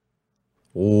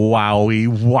Wowie,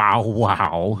 wow,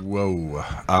 wow. Whoa.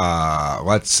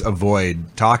 Let's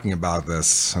avoid talking about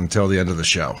this until the end of the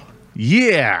show,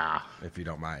 Yeah. if you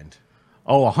don't mind.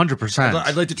 Oh, 100%.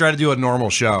 I'd like to try to do a normal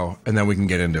show, and then we can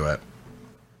get into it.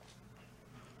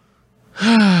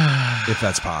 If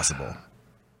that's possible.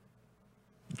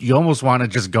 You almost want to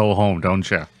just go home, don't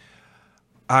you?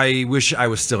 I wish I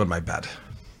was still in my bed.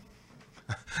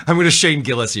 I'm going to Shane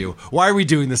Gillis you. Why are we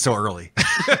doing this so early?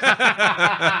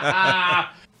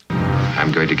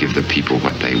 I'm going to give the people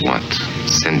what they want.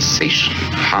 Sensation,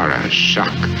 horror, shock.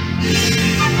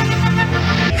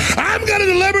 I'm gonna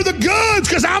deliver the goods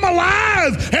because I'm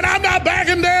alive and I'm not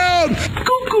backing down.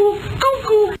 Cuckoo,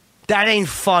 cuckoo. That ain't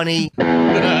funny.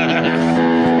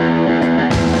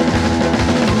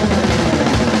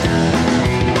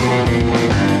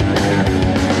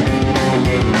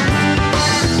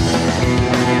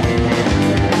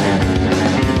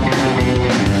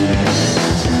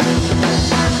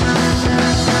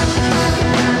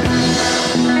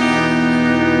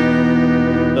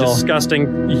 Disgusting,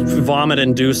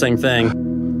 vomit-inducing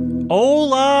thing.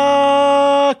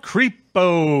 Hola,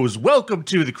 creepos. Welcome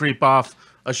to The Creep Off,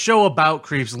 a show about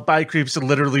creeps, by creeps, and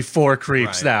literally for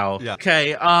creeps now. Yeah.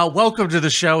 Okay, welcome to the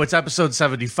show. It's episode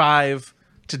 75.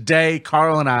 Today,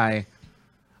 Carl and I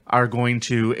are going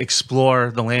to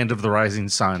explore the land of the rising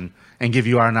sun and give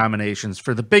you our nominations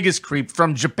for the biggest creep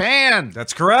from Japan.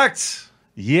 That's correct.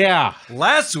 Yeah.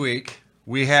 Last week,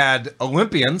 we had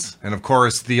Olympians, and of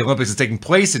course, the Olympics is taking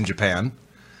place in Japan.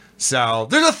 So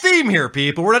there's a theme here,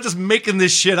 people. We're not just making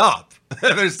this shit up.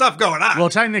 There's stuff going on. Well,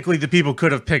 technically, the people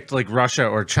could have picked like Russia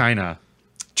or China.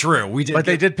 True, we did, But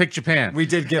they did pick Japan. We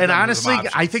did give and them honestly, some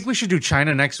options. I think we should do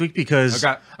China next week because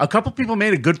Okay. a couple people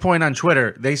made a good point on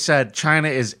Twitter. They said China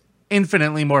is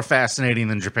infinitely more fascinating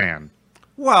than Japan.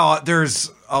 Well,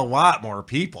 there's a lot more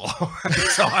people.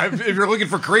 So if you're looking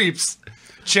for creeps,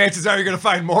 chances are you're going to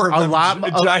find more of them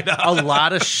in China. A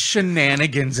lot of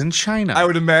shenanigans in China. I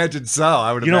would imagine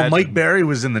so. You know, Mike Berry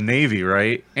was in the Navy,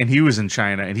 right? And he was in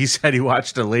China, and he said he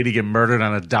watched a lady get murdered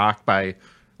on a dock by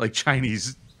like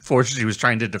Chinese forces. He was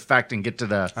trying to defect and get to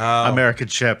the American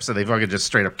ship, so they fucking just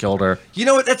straight up killed her. You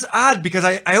know what? That's odd because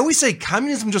I always say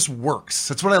communism just works.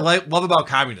 That's what I love about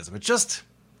communism. It just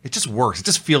works. It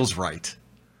just feels right.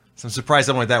 So I'm surprised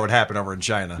something like that would happen over in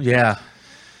China. Yeah.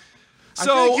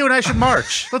 So I think you and I should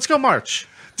march. Let's go march.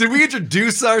 did we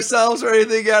introduce ourselves or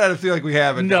anything yet? I don't feel like we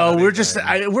haven't. No,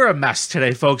 we're a mess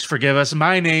today, folks. Forgive us.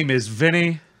 My name is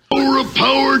Vinny. Power of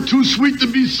power, too sweet to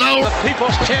be sour.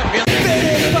 People's champion.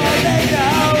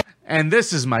 And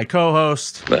this is my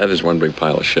co-host. That is one big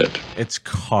pile of shit. It's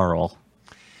Carl.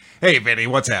 Hey, Vinny,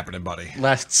 what's happening, buddy?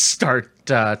 Let's start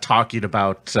talking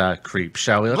about creep,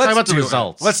 shall we? Let's talk about the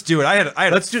results. Let's do it. I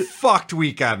had Let's a do- fucked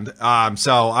weekend,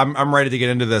 so I'm ready to get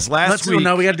into this. Let's do.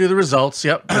 No, we got to do the results.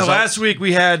 Yep. Last week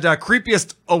we had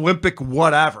creepiest Olympic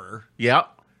whatever. Yep.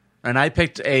 And I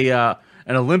picked an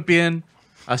Olympian,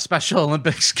 a Special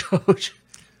Olympics coach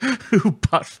who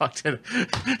butt fucked an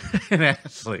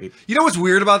athlete. You know what's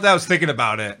weird about that? I was thinking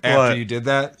about it after What? you did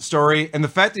that story, and the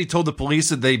fact that he told the police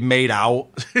that they made out.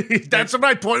 That's what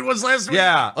my point was last week.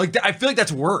 Yeah, like I feel like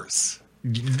that's worse.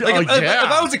 Like if yeah.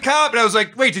 I was a cop and I was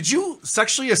like, "Wait, did you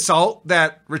sexually assault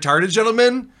that retarded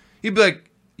gentleman?" He'd be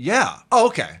like, "Yeah." Oh,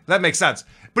 okay, that makes sense.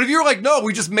 But if you were like, "No,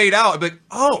 we just made out," I'd be like,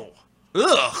 "Oh,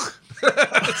 ugh."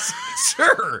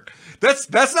 Sure.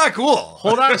 That's not cool.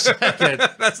 Hold on a second.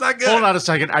 That's not good. Hold on a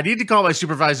second. I need to call my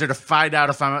supervisor to find out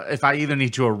if I either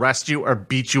need to arrest you or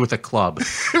beat you with a club.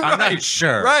 I'm not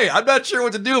sure. Right. I'm not sure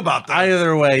what to do about that.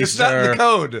 Either way, it's sir. not in the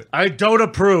code. I don't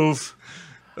approve.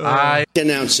 I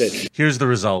Announce it. Here's the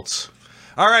results.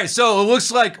 All right, so it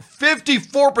looks like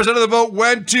 54% of the vote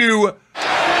went to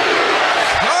Carl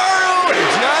and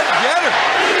John Getter.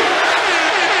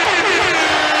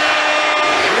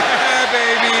 Yeah,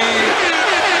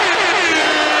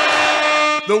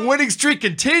 baby. The winning streak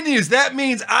continues. That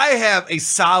means I have a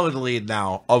solid lead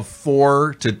now of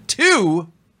 4-2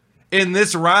 in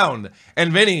this round.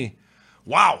 And Vinny,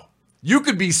 wow, you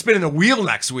could be spinning a wheel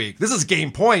next week. This is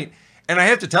game point. And I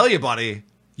have to tell you, buddy,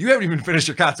 you haven't even finished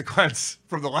your consequence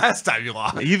from the last time you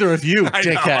lost. Either of you, I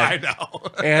dickhead. know.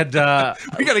 And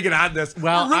We got to get on this.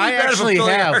 Well, We're really I bad at actually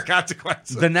fulfilling have our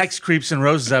consequences. the next Creeps and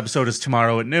Roses episode is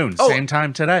tomorrow at noon, Oh. same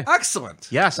time today. Excellent.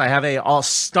 Yes, I have a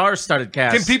all-star-studded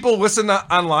cast. Can people listen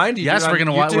online? Do you Yes, do it we're on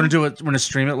gonna YouTube? do it. We're gonna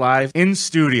stream it live in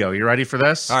studio. You ready for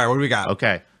this? All right, what do we got?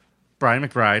 Okay. Brian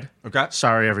McBride. Okay.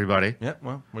 Sorry, everybody. Yeah,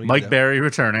 well, what do you Mike do? Berry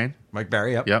returning. Mike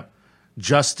Berry, yep. Yep.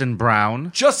 Justin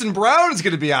Brown. Justin Brown is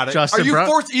going to be on it. Justin Are you Brown-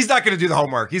 forced? He's not going to do the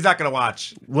homework. He's not going to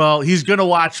watch. Well, he's gonna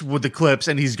watch with the clips,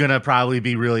 and he's gonna probably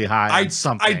be really high on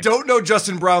something. I don't know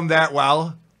Justin Brown that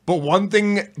well, But one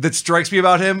thing that strikes me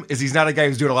about him is he's not a guy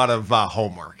who's doing a lot of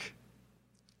homework.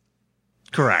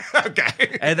 Correct.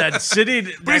 Okay. And then sitting,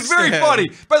 But he's very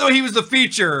funny. By the way, he was the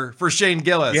feature for Shane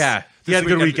Gillis. Yeah, he this had a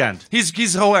good weekend. He's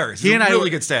hilarious. He's a really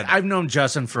good stand-up. I've known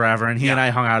Justin forever, and he and I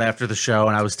hung out after the show,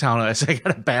 and I was telling him, I said, I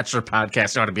got a Bachelor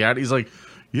podcast I want to be on. He's like,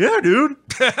 yeah, dude.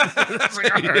 He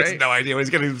has no idea what he's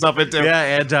getting himself into.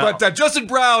 Yeah, and but Justin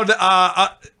Brown,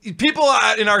 people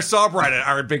in our subreddit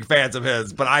aren't big fans of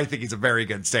his, but I think he's a very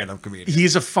good stand-up comedian.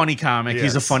 he's a funny comic. He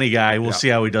He's a is. funny guy. We'll see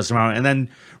how he does tomorrow. And then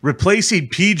replacing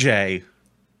PJ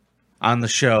on the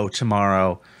show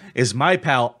tomorrow is my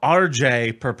pal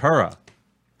RJ Purpura.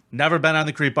 Never been on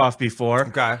the Creep Off before.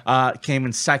 Okay. Came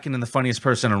in second in the funniest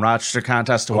person in Rochester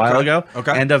contest a while ago.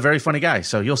 Okay. And a very funny guy.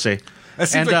 So you'll see. That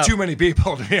seems like too many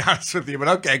people, to be honest with you, but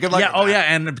okay, good luck. Yeah. with Oh, that.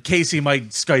 yeah. And Casey might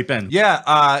Skype in.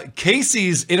 Yeah,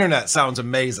 Casey's internet sounds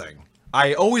amazing.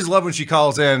 I always love when she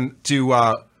calls in to who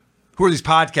are these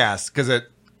podcasts, because it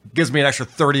gives me an extra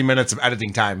 30 minutes of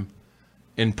editing time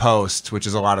in post, which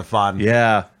is a lot of fun.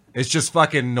 Yeah. It's just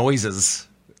fucking noises.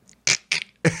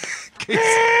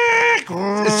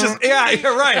 It's just, yeah,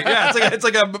 you're right. Yeah, it's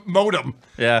like a modem.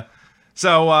 Yeah.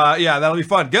 So, yeah, that'll be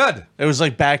fun. Good. It was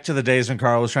like back to the days when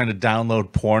Carl was trying to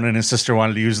download porn and his sister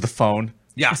wanted to use the phone.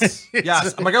 Yes.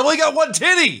 Yes. I'm like, I only got one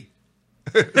titty.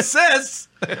 Sis.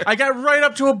 I got right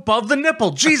up to above the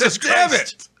nipple. Jesus Damn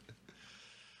Christ. it.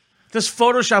 This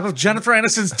Photoshop of Jennifer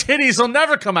Aniston's titties will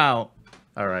never come out.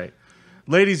 All right.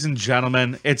 Ladies and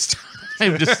gentlemen, it's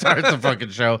time to start the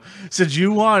fucking show. Since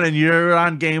you won and you're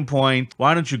on game point,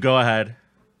 why don't you go ahead?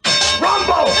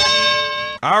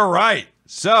 All right.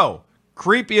 So,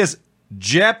 creepiest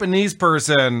Japanese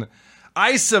person,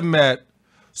 I submit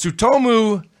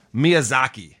Tsutomu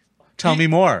Miyazaki. Tell me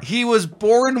more. He was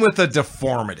born with a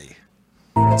deformity.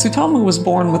 Tsutomu was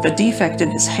born with a defect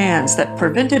in his hands that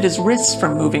prevented his wrists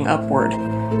from moving upward.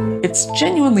 It's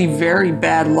genuinely very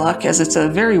bad luck, as it's a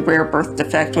very rare birth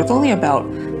defect with only about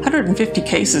 150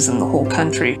 cases in the whole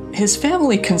country. His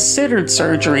family considered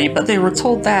surgery, but they were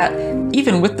told that,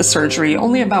 even with the surgery,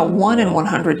 only about 1 in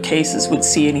 100 cases would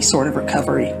see any sort of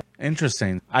recovery.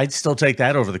 Interesting. I'd still take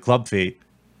that over the club feet.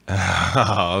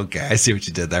 Oh, okay. I see what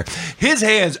you did there. His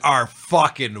hands are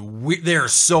fucking weird. They're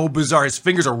so bizarre. His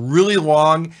fingers are really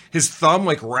long. His thumb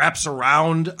like wraps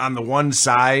around on the one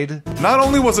side. Not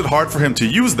only was it hard for him to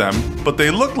use them, but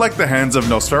they looked like the hands of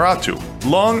Nosferatu.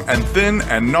 Long and thin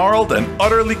and gnarled and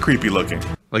utterly creepy looking.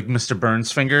 Like Mr. Burns'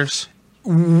 fingers.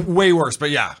 Way worse,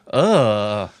 but yeah.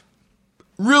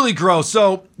 Really gross.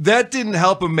 So that didn't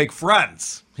help him make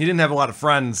friends. He didn't have a lot of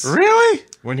friends Really?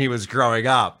 when he was growing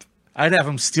up. I'd have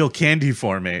him steal candy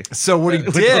for me. So what he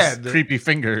With did, those creepy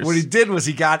fingers. what he did was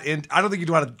he got in. I don't think you'd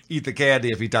want to eat the candy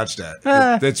if he touched it.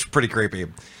 It's pretty creepy.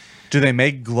 Do they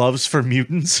make gloves for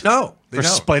mutants? No, they For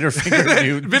don't. spider finger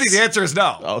mutants? Vinny, the answer is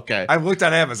no. Okay. I've looked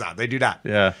on Amazon. They do not.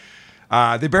 Yeah.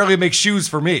 They barely make shoes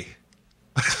for me.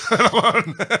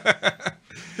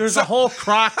 There's a whole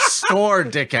Crocs store,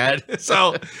 dickhead.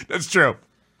 So that's true.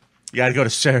 You got to go to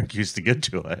Syracuse to get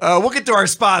to it. We'll get to our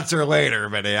sponsor later,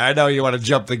 Vinny. I know you want to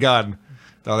jump the gun.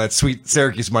 All that sweet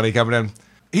Syracuse money coming in.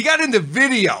 He got into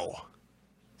video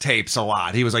tapes a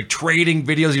lot. He was like trading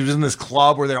videos. He was in this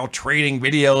club where they're all trading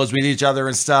videos with each other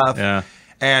and stuff. Yeah.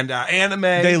 And anime.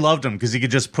 They loved him because he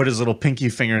could just put his little pinky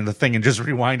finger in the thing and just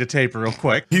rewind a tape real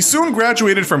quick. He soon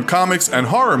graduated from comics and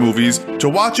horror movies to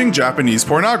watching Japanese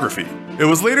pornography. It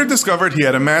was later discovered he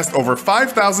had amassed over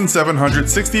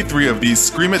 5,763 of these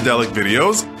screamadelic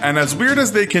videos, and as weird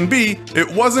as they can be,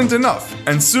 it wasn't enough.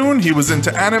 And soon he was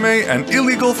into anime and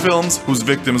illegal films whose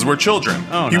victims were children.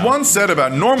 Oh, He no. once said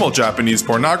about normal Japanese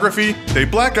pornography, they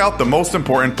black out the most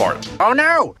important part. Oh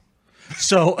no!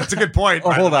 So That's a good point.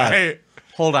 by hold the on. way.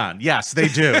 Hold on. Yes, they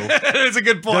do. It's a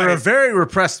good point. They're a very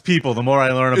repressed people the more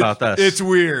I learn about this. It's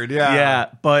weird. Yeah. Yeah,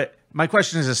 but my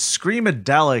question is, a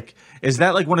Screamadelic, is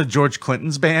that like one of George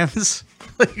Clinton's bands?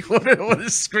 Like, what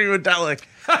is Screamadelic?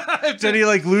 Did he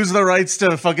like lose the rights to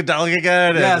Funkadelic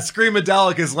again? Yeah.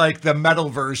 Screamadelic is like the metal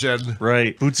version.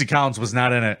 Right. Bootsy Collins was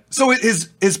not in it. So his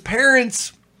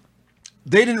parents,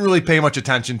 they didn't really pay much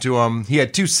attention to him. He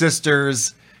had two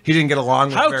sisters. He didn't get along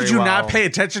with How very could you well. not pay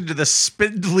attention to the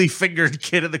spindly fingered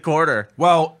kid in the corner?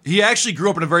 Well, he actually grew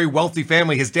up in a very wealthy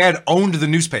family. His dad owned the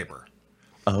newspaper.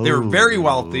 Oh. They were very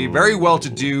wealthy, very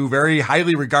well-to-do, very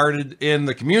highly regarded in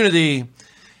the community,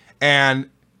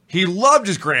 and he loved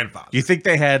his grandfather. You think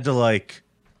they had to like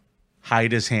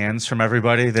hide his hands from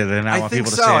everybody? They didn't I want think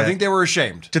people to so. see I it? think they were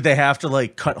ashamed. Did they have to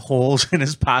like cut holes in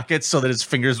his pockets so that his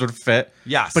fingers would fit?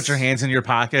 Yes. Put your hands in your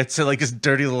pockets, so like his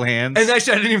dirty little hands. And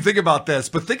actually, I didn't even think about this,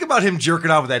 but think about him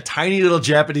jerking off with that tiny little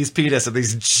Japanese penis and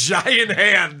these giant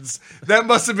hands. That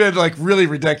must have been like really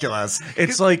ridiculous.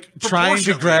 It's like trying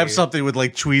to grab Proportionally. something with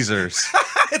like tweezers.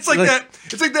 It's like that.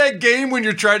 It's like that game when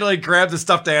you're trying to like grab the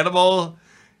stuffed animal.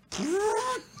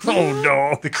 Oh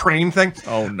no. The crane thing.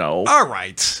 Oh no. All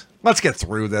right, let's get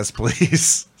through this,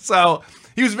 please. So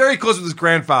he was very close with his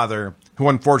grandfather, who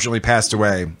unfortunately passed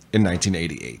away in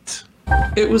 1988.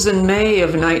 It was in May of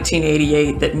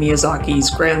 1988 that Miyazaki's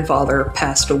grandfather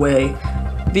passed away,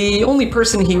 the only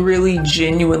person he really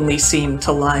genuinely seemed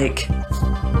to like.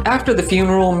 After the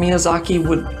funeral, Miyazaki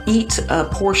would eat a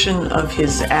portion of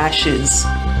his ashes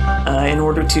in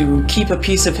order to keep a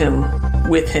piece of him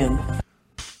with him.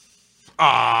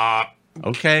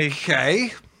 Okay.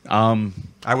 Okay.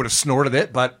 I would have snorted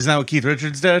it, but Isn't that what Keith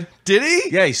Richards did? did he?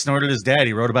 Yeah, he snorted his dad.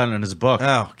 He wrote about it in his book.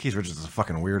 Oh, Keith Richards is a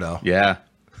fucking weirdo. Yeah.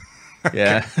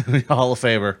 Yeah. Hall of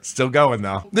Famer. Still going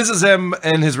though. This is him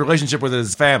and his relationship with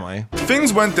his family.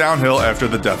 Things went downhill after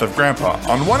the death of Grandpa.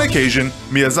 On one occasion,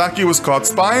 Miyazaki was caught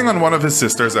spying on one of his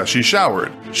sisters as she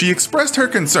showered. She expressed her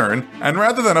concern, and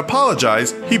rather than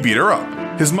apologize, he beat her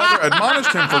up. His mother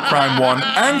admonished him for crime 1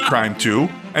 and crime 2,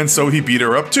 and so he beat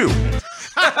her up too.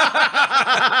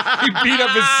 He beat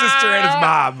up his sister and his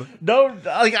mom. No,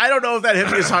 like I don't know if that hit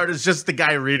me as hard as just the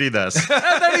guy reading this. And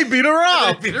then he beat her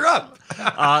up. Beat her up. He's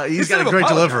got Instead a of great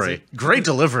apologizing. delivery. Great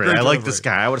delivery. Great I like delivery. this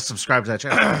guy. I would have subscribed to that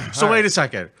channel. So wait a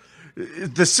second.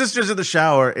 The sister's in the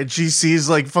shower and she sees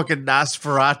like fucking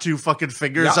Nosferatu fucking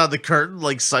fingers Yeah. on the curtain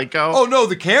like Psycho. Oh no,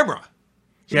 the camera.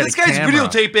 Yeah, This the guy's camera.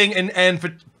 videotaping and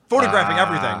photographing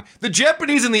everything. The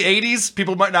Japanese in the 80s,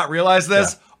 people might not realize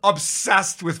this,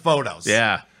 obsessed with photos.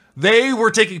 Yeah. They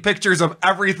were taking pictures of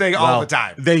everything all Well, the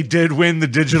time. They did win the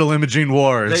digital imaging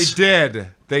wars. They did.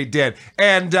 They did.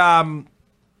 And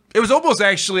it was almost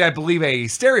actually, I believe, a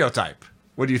stereotype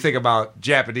when you think about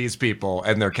Japanese people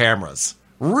and their cameras.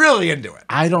 Really into it.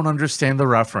 I don't understand the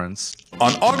reference.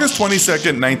 On August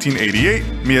 22nd, 1988,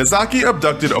 Miyazaki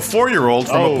abducted a 4-year-old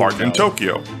from a park in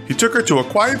Tokyo. He took her to a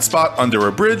quiet spot under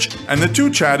a bridge, and the two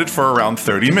chatted for around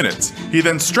 30 minutes. He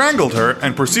then strangled her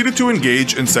and proceeded to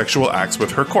engage in sexual acts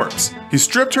with her corpse. He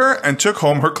stripped her and took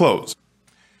home her clothes.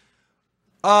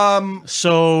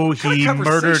 So he of murdered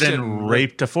conversation and would-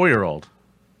 raped a 4-year-old.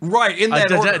 Right, in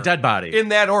that order. Dead body. In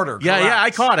that order. Yeah, correct. yeah, I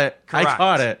caught it. I Correct.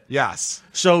 caught it. Yes.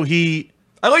 So he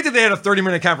I like that they had a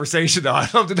 30-minute conversation, though.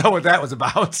 I'd love to know what that was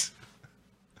about.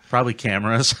 probably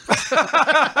cameras.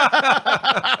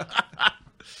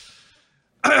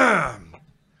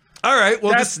 All right,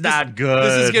 well, That's not good.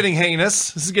 This is getting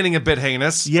heinous. This is getting a bit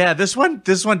heinous. Yeah, this went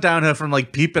downhill from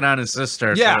like peeping on his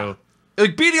sister Yeah. to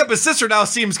Like, beating up his sister now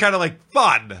seems kind of like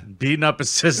fun. beating up his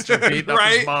sister, beating up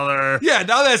Right? his mother. Yeah,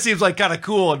 now that seems like kind of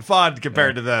cool and fun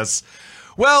compared to this.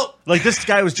 Well, Like this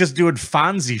guy was just doing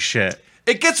Fonzie shit.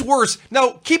 it gets worse.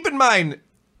 Now, keep in mind,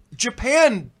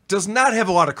 Japan does not have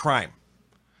a lot of crime.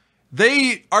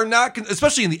 They are not,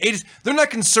 especially in the 80s, they're not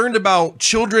concerned about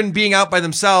children being out by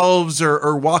themselves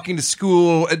or walking to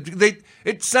school.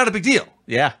 It's not a big deal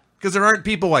Yeah. because there aren't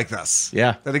people like this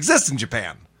Yeah. that exist in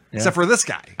Japan, except for this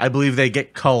guy. I believe they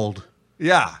get cold.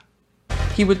 Yeah.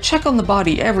 He would check on the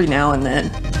body every now and then.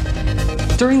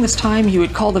 During this time, he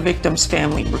would call the victim's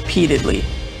family repeatedly,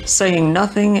 saying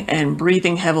nothing and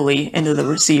breathing heavily into the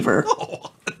receiver.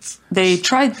 They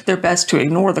tried their best to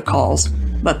ignore the calls,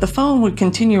 but the phone would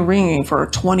continue ringing for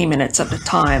 20 minutes at a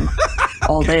time,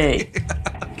 all day.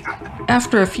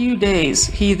 After a few days,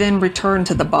 he then returned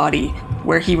to the body,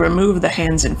 where he removed the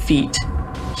hands and feet.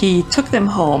 He took them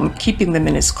home, keeping them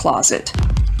in his closet.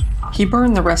 He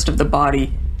burned the rest of the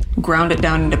body, ground it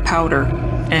down into powder,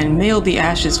 and mailed the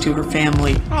ashes to her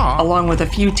family, along with a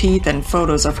few teeth and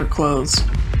photos of her clothes.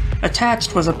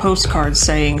 Attached was a postcard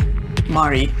saying,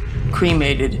 "Mari,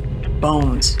 cremated,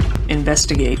 bones,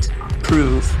 investigate,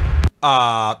 prove."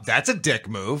 That's a dick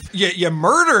move. You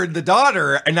murdered the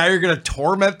daughter, and now you're going to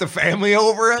torment the family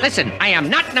over it? Listen, I am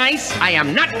not nice. I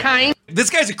am not kind. This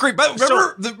guy's a creep. But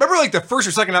remember like the first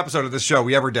or second episode of this show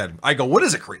we ever did? I go, what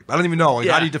is a creep? I don't even know. Like,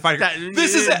 how do you define it?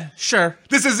 This is it. Sure.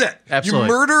 This is it. Absolutely.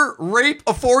 You murder, rape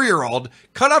a 4-year-old,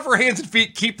 cut off her hands and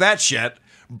feet, keep that shit,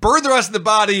 burn the rest of the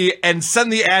body, and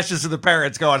send the ashes to the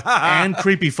parents going, ha ha. And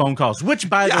creepy phone calls, which,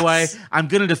 by the way, I'm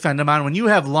going to defend him on. When you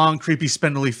have long, creepy,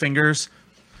 spindly fingers,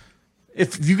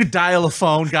 if you could dial a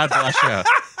phone, God bless you.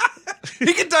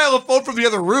 He can dial a phone from the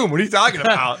other room. What are you talking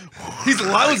about? He's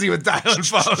lousy with dialing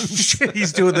phones.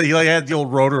 He's doing he had the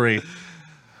old rotary.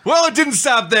 Well, it didn't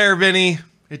stop there, Vinny.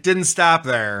 It didn't stop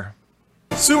there.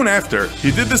 Soon after,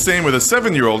 he did the same with a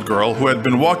 7-year-old girl who had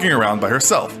been walking around by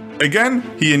herself. Again,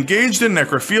 he engaged in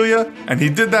necrophilia, and he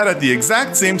did that at the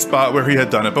exact same spot where he had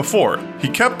done it before. He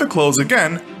kept the clothes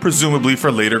again, presumably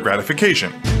for later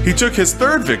gratification. He took his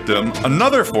third victim,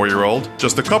 another 4-year-old,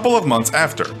 just a couple of months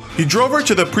after. He drove her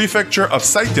to the prefecture of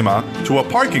Saitama to a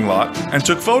parking lot and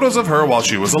took photos of her while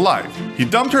she was alive. He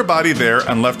dumped her body there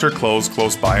and left her clothes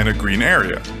close by in a green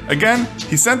area. Again,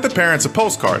 he sent the parents a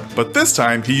postcard, but this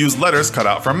time he used letters cut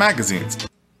out from magazines.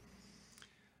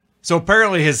 So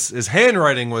apparently his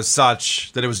handwriting was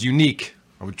such that it was unique,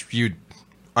 which you'd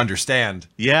understand.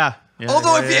 Yeah.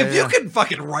 Although if you can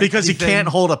fucking write because anything, he can't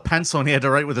hold a pencil and he had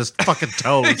to write with his fucking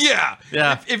toes.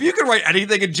 Yeah. If you can write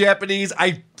anything in Japanese,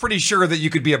 I'm pretty sure that you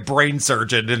could be a brain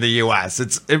surgeon in the U.S.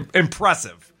 It's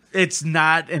impressive. It's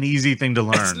not an easy thing to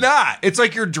learn. It's not. It's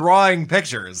like you're drawing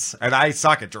pictures, and I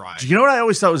suck at drawing. You know what I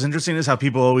always thought was interesting is how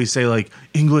people always say, like,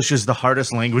 English is the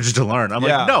hardest language to learn. I'm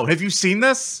like, no. Have you seen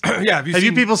this? Yeah. Have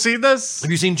you people seen this? Have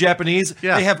you seen Japanese?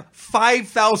 Yeah. They have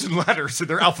 5,000 letters in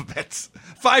their alphabets.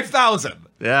 5,000.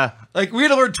 Yeah. Like, we had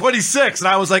to learn 26, and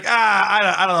I was like,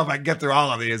 I don't know if I can get through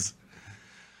all of these.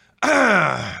 All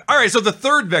right, so the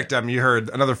third victim, you heard,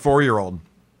 another 4-year-old.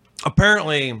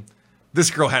 Apparently, this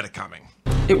girl had it coming.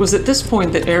 It was at this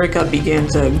point that Erica began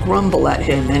to grumble at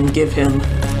him and give him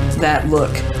that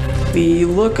look. The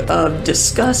look of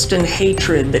disgust and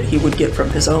hatred that he would get from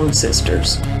his own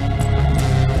sisters.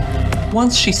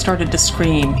 Once she started to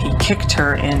scream, he kicked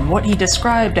her in what he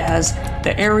described as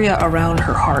the area around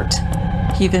her heart.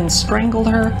 He then strangled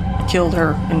her, killed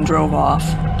her, and drove off.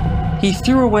 He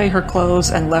threw away her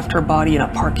clothes and left her body in a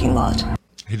parking lot.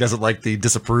 He doesn't like the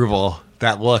disapproval,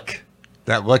 that look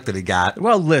that he got.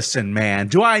 Well, listen, man,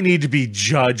 do I need to be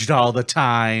judged all the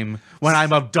time when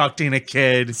I'm abducting a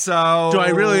kid? So do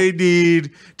I really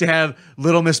need to have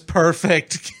Little Miss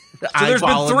Perfect? So there's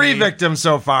been 3 victims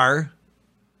so far.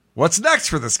 What's next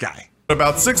for this guy?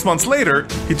 About 6 months later,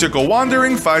 he took a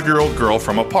wandering 5-year-old girl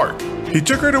from a park. He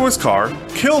took her to his car,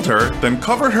 killed her, then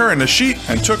covered her in a sheet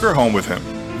and took her home with him.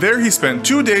 There he spent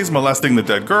 2 days molesting the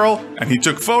dead girl, and he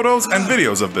took photos and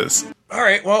videos of this. All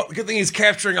right, well, good thing he's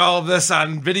capturing all of this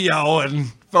on video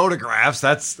and photographs.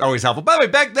 That's always helpful. By the way,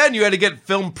 back then you had to get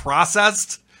film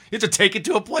processed. You had to take it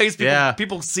to a place.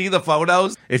 People see the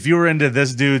photos. If you were into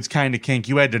this dude's kind of kink,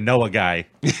 you had to know a guy.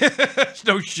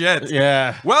 No shit.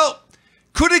 Yeah. Well,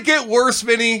 could it get worse,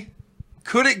 Vinny?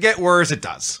 Could it get worse? It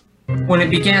does. When it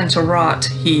began to rot,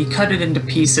 he cut it into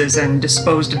pieces and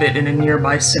disposed of it in a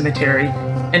nearby cemetery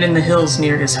and in the hills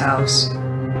near his house.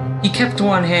 He kept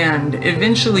one hand,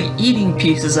 eventually eating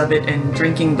pieces of it and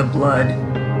drinking the blood.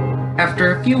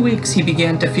 After a few weeks, he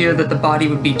began to fear that the body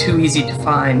would be too easy to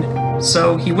find,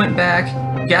 so he went back,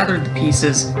 gathered the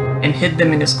pieces, and hid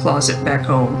them in his closet back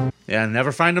home. Yeah,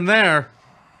 never find him there.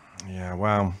 Yeah,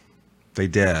 well, they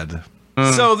did.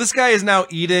 So this guy is now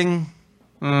eating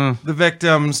the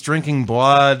victims, drinking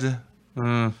blood.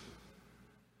 And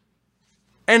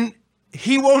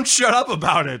he won't shut up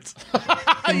about it.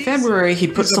 In February, he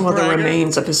put some of the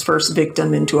remains of his first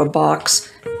victim into a box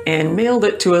and mailed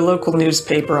it to a local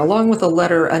newspaper along with a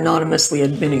letter anonymously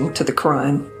admitting to the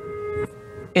crime.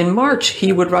 In March,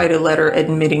 he would write a letter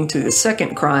admitting to the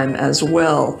second crime as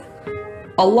well,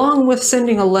 along with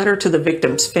sending a letter to the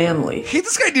victim's family.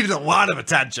 This guy needed a lot of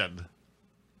attention,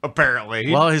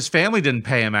 apparently. Well, his family didn't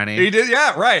pay him any. He did,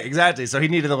 yeah, right, exactly. So he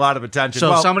needed a lot of attention.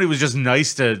 So somebody was just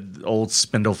nice to old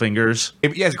Spindle Fingers.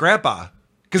 Yeah, his grandpa.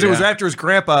 Because it was after his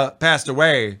grandpa passed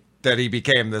away that he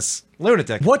became this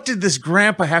lunatic. What did this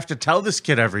grandpa have to tell this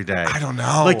kid every day? I don't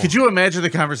know. Like, could you imagine the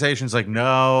conversations like,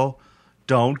 no,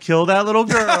 don't kill that little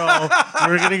girl.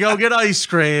 We're going to go get ice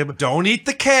cream. Don't eat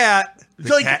the cat.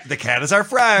 The cat is our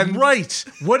friend. Right.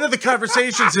 What are the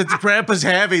conversations that the grandpa's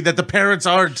having that the parents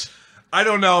aren't? I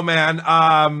don't know,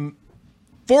 man.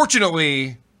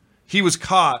 Fortunately, he was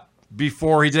caught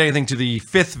before he did anything to the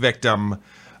 5th victim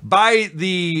by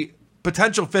the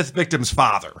potential 5th victim's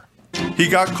father. He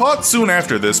got caught soon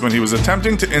after this when he was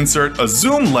attempting to insert a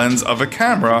zoom lens of a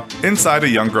camera inside a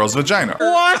young girl's vagina.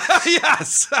 What?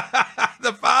 Yes.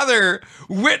 The father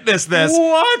witnessed this.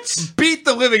 What? Beat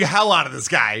the living hell out of this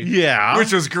guy. Yeah.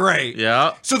 Which was great.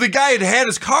 Yeah. So the guy had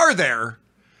his car there,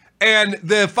 and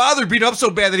the father beat him up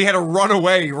so bad that he had to run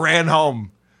away. He ran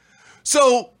home.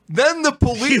 So then the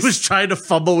police... He was trying to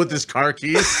fumble with his car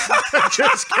keys.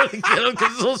 Just couldn't get him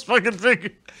because of those fucking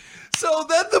fingers. So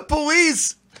then the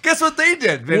police... Guess what they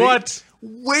did, Vinny? What?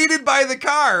 Waited by the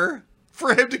car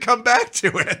for him to come back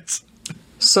to it.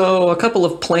 So a couple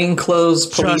of plainclothes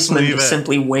policemen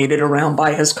simply waited around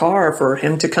by his car for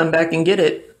him to come back and get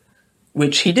it.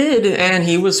 which he did, and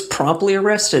he was promptly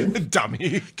arrested.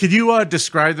 Dummy. Could you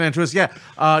describe that to us? Yeah.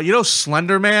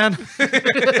 Slender Man?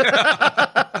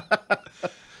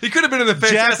 He could have been in the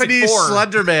Fantastic Japanese Four.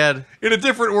 Slender Man. In a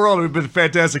different world, it would have been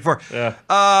Fantastic Four. Yeah.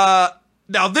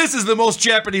 Now, this is the most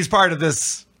Japanese part of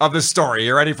this story.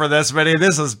 You ready for this, Vinny?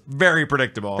 This is very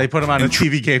predictable. They put him on a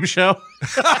TV game show?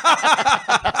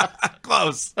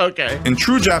 Close. Okay. In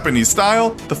true Japanese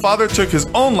style, the father took his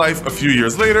own life a few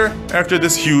years later after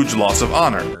this huge loss of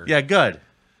honor. Yeah, good.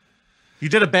 You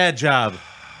did a bad job.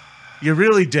 You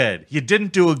really did. You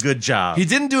didn't do a good job. He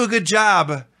didn't do a good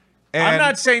job. And I'm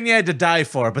not saying you had to die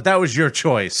for it, but that was your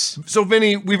choice. So,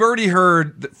 Vinny, we've already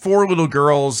heard that 4 little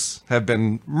girls have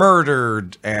been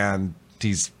murdered, and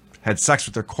he's had sex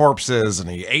with their corpses, and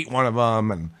he ate one of them,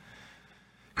 and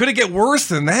could it get worse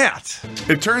than that?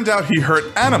 It turned out he hurt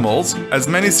animals, as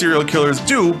many serial killers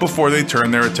do before they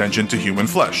turn their attention to human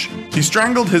flesh. He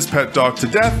strangled his pet dog to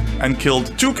death and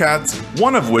killed 2 cats,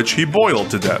 one of which he boiled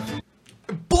to death.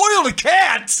 Boiled a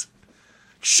cat?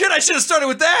 Shit, I should have started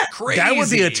with that. Crazy. That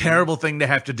would be a terrible thing to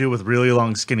have to do with really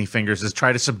long, skinny fingers, is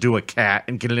try to subdue a cat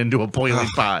and get it into a boiling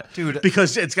pot. Dude.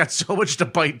 Because it's got so much to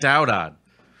bite down on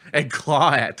and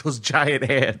claw at, those giant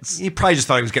hands. He probably just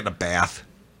thought he was getting a bath.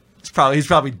 He's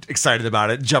probably excited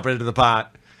about it, jumping into the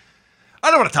pot.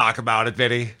 I don't want to talk about it,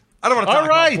 Vinny. I don't want to talk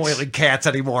about boiling cats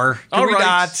anymore. Can we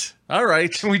not? All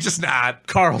right. Can we just not?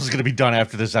 Carl's going to be done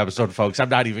after this episode, folks. I'm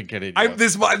not even kidding you.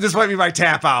 This might be my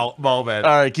tap out moment.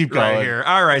 All right, keep going. Right here.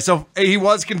 All right, so he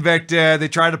was convicted. They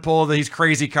tried to pull the he's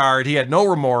crazy card. He had no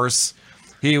remorse.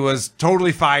 He was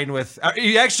totally fine with.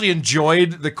 He actually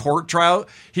enjoyed the court trial.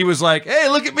 He was like, "Hey,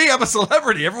 look at me! I'm a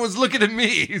celebrity. Everyone's looking at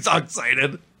me." He's all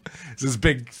excited. It's this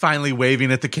big, finally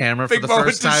waving at the camera for the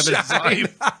first time in his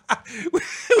life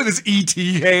with his ET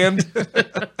hand.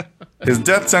 His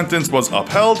death sentence was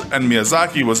upheld, and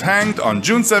Miyazaki was hanged on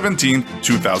June 17,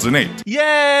 2008.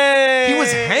 Yay! He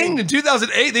was hanged in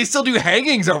 2008. They still do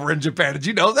hangings over in Japan. Did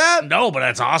you know that? No, but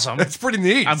that's awesome. That's pretty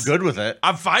neat. I'm good with it.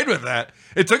 I'm fine with that.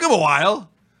 It took him a while.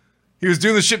 He was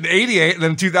doing this shit in 88, and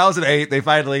then in 2008, they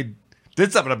finally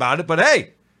did something about it. But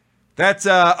hey, that's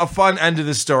a fun end to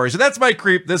this story. So that's my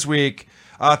creep this week.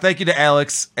 Thank you to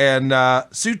Alex and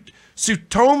Sutomu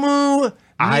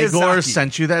Miyazaki. Igor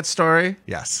sent you that story?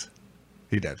 Yes,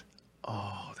 he did.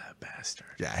 Oh, that bastard.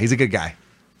 Yeah, he's a good guy.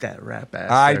 That rat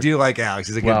bastard. I do like Alex.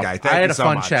 He's a good guy. Thank I had you a so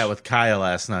fun much. chat with Kaya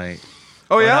last night.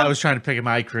 Oh, yeah? I was trying to pick him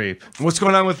my creep. What's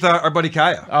going on with our buddy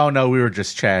Kaya? Oh, no, we were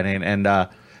just chatting, and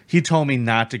he told me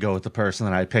not to go with the person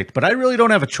that I picked. But I really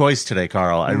don't have a choice today,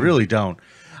 Carl. I really don't.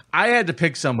 I had to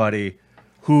pick somebody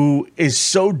who is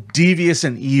so devious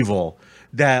and evil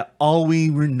that all we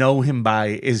know him by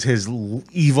is his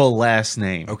evil last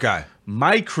name. Okay.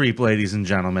 My creep, ladies and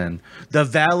gentlemen, the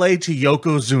valet to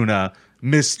Yokozuna,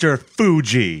 Mr.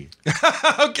 Fuji.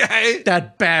 Okay.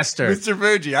 That bastard. Mr.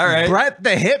 Fuji, all right. Bret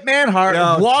the Hitman Hart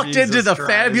walked Jesus into the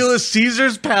Christ. fabulous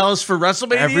Caesar's Palace for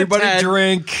WrestleMania Everybody 10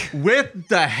 drink. with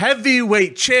the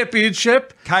heavyweight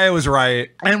championship. Kaya was right.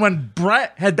 And when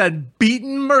Bret had been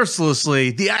beaten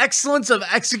mercilessly, the excellence of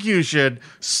execution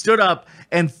stood up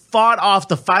and fought off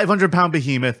the 500-pound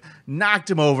behemoth, knocked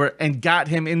him over, and got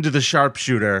him into the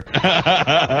sharpshooter.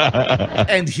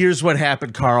 And here's what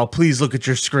happened, Carl. Please look at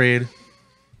your screen.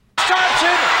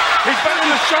 Sharpshooter! He's been in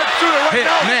the sharpshooter right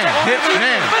now.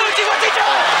 Hitman. Fuji, what's he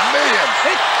doing? Man.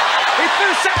 He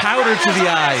threw something Powder to the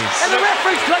eyes. and the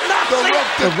referee could not see it.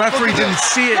 The referee didn't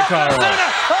see it, Carl.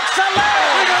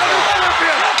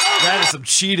 That is some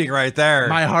cheating right there.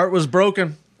 My heart was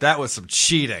broken. That was some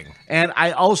cheating. And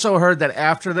I also heard that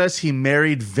after this, he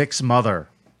married Vic's mother.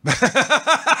 It's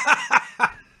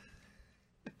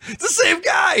the same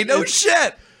guy. No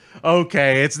shit.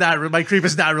 Okay, it's not. My creep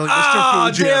is not really Mr. Oh,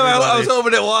 Fuji. damn. I everybody. was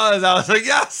hoping it was. I was like,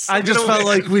 yes. I just felt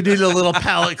like we need a little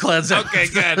palate cleanser. Okay,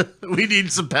 good. We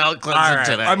need some palate cleanser All right.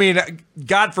 today. I mean,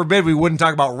 God forbid we wouldn't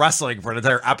talk about wrestling for an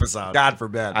entire episode. God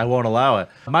forbid. I won't allow it.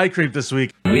 My creep this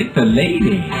week. With the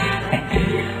lady.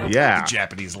 Yeah.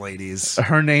 Japanese ladies.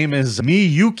 Her name is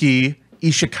Miyuki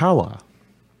Ishikawa.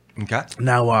 Okay.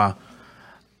 Now,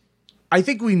 I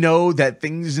think we know that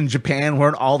things in Japan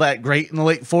weren't all that great in the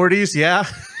late 40s, yeah?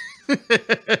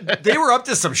 They were up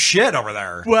to some shit over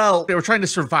there. Well, they were trying to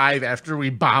survive after we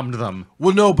bombed them.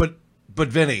 Well, no, but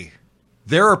Vinny,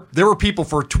 there were people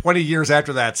for 20 years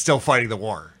after that still fighting the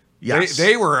war. Yes.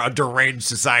 They were a deranged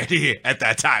society at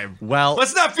that time. Well,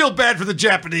 let's not feel bad for the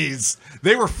Japanese.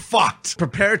 They were fucked.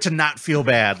 Prepare to not feel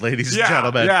bad, ladies and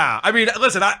gentlemen. Yeah. I mean,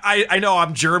 listen, I know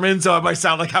I'm German, so it might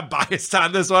sound like I'm biased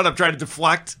on this one. I'm trying to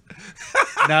deflect.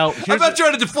 Now, I'm not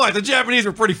trying to deflect. The Japanese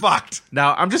were pretty fucked.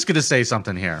 Now, I'm just going to say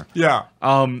something here. Yeah.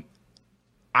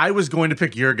 I was going to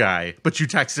pick your guy, but you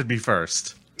texted me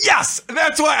first. Yes,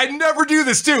 that's why I never do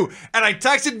this too. And I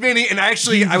texted Vinny, and I was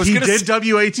he gonna did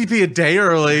WATP a day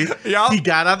early. Yup. He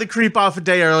got on the creep off a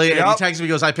day early, and Yup. he texted me. He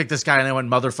goes, "I picked this guy," and I went,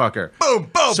 "Motherfucker!"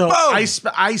 Boom, boom, So boom.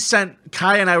 I sent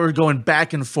Kai and I were going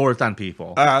back and forth on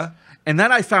people, and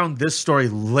then I found this story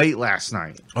late last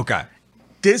night. Okay.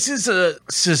 This is a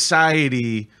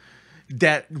society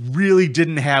that really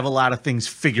didn't have a lot of things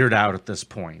figured out at this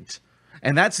point,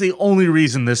 and that's the only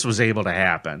reason this was able to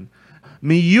happen.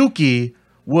 Miyuki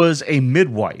was a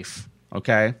midwife,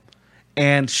 okay?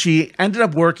 And she ended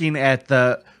up working at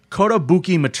the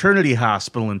Kotobuki Maternity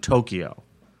Hospital in Tokyo.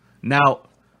 Now,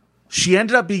 she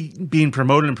ended up being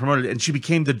promoted, and she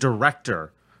became the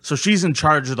director. So she's in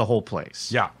charge of the whole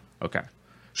place. Yeah. Okay.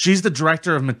 She's the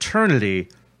director of maternity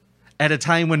at a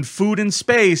time when food and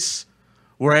space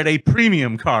were at a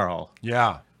premium, Carl.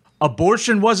 Yeah.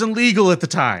 Abortion wasn't legal at the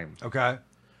time. Okay.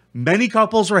 Many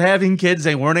couples were having kids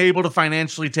they weren't able to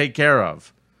financially take care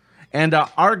of. And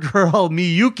our girl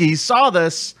Miyuki saw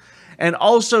this and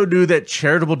also knew that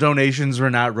charitable donations were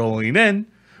not rolling in.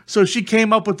 So she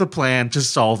came up with a plan to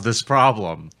solve this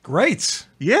problem. Great.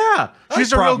 Yeah.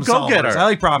 She's a real go-getter. I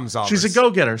like problem solvers. She's a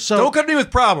go-getter. So Don't come to me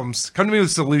with problems. Come to me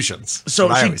with solutions. So That's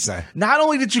what I she, always say. not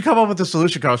only did she come up with a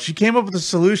solution, Carl, she came up with a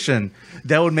solution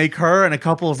that would make her and a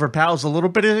couple of her pals a little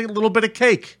bit of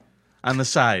cake on the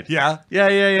side. Yeah.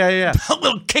 Yeah. A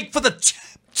little cake for the chip.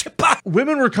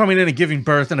 Women were coming in and giving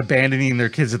birth and abandoning their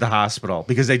kids at the hospital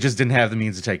because they just didn't have the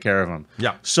means to take care of them.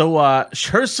 Yeah. So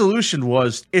her solution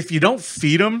was, if you don't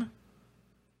feed them,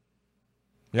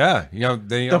 Yeah.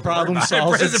 the problem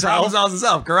solves The itself. problem solves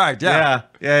itself. Correct. Yeah.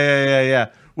 Yeah.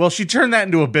 Well, she turned that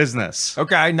into a business.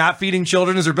 Okay. Not feeding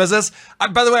children is her business.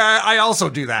 By the way, I also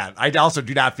do that. I also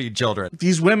do not feed children.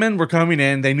 These women were coming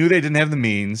in. They knew they didn't have the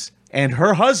means. And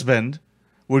her husband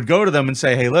would go to them and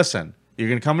say, hey, listen, you're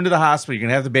going to come into the hospital. You're going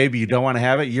to have the baby. You don't want to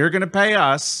have it. You're going to pay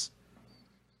us.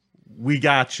 We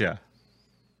got you.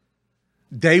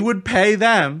 They would pay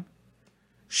them.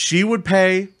 She would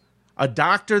pay a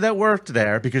doctor that worked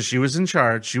there because she was in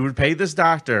charge. She would pay this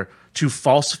doctor to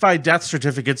falsify death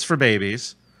certificates for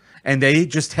babies. And they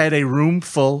just had a room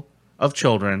full of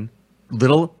children,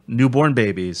 little newborn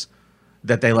babies,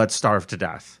 that they let starve to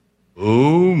death.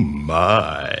 Oh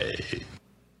my.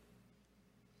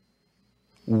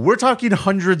 We're talking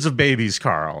hundreds of babies,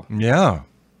 Carl. Yeah.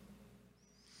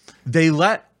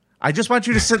 I just want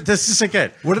you to sit. This is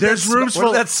again. What did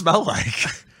that smell like?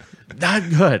 Not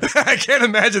good. I can't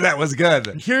imagine that was good.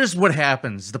 Here's what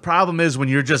happens. The problem is when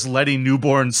you're just letting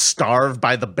newborns starve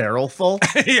by the barrel full.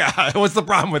 Yeah. What's the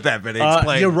problem with that, Vinny?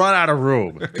 Explain. You run out of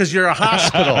room because you're a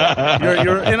hospital.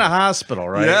 you're in a hospital,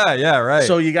 right? Yeah, right.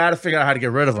 So you got to figure out how to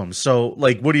get rid of them. So,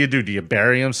 what do? Do you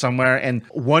bury them somewhere? And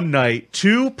one night,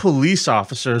 2 police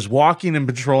officers walking and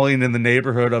patrolling in the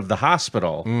neighborhood of the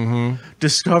hospital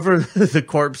discover the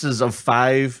corpses of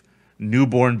 5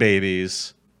 newborn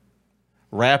babies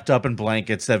wrapped up in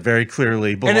blankets that very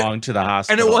clearly belong to the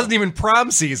hospital. And it wasn't even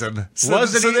prom season. So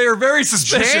they were very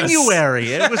suspicious.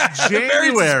 January. It was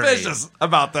January. Very suspicious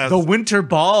about this. The winter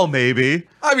ball, maybe.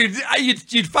 I mean,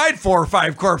 you'd find 4 or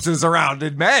 5 corpses around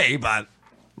in May, but...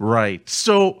 Right.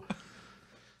 So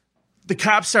the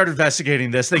cops start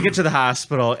investigating this. They get to the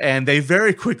hospital, and they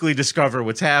very quickly discover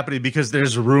what's happening because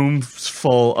there's rooms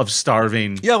full of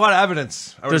starving. Yeah, a lot of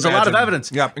evidence. There's a lot of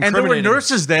evidence. Yeah, and there were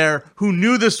nurses there who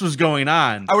knew this was going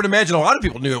on. I would imagine a lot of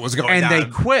people knew it was going on. And they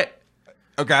quit.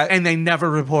 Okay. And they never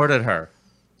reported her.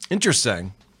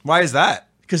 Interesting. Why is that?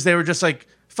 Because they were just like,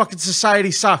 fucking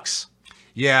society sucks.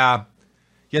 Yeah.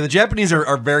 Yeah, the Japanese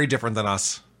are very different than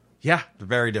us. Yeah.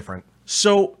 Very different.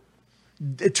 So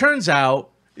it turns out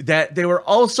that they were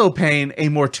also paying a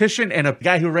mortician and a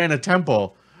guy who ran a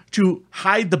temple to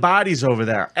hide the bodies over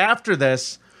there. After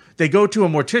this, they go to a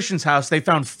mortician's house. They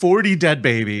found 40 dead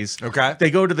babies. Okay.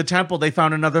 They go to the temple. They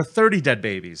found another 30 dead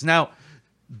babies. Now,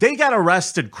 they got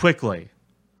arrested quickly,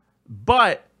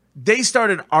 but they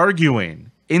started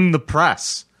arguing in the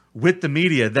press with the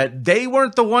media that they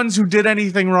weren't the ones who did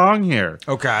anything wrong here.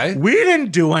 Okay. We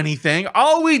didn't do anything.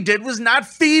 All we did was not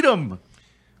feed them.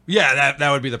 Yeah,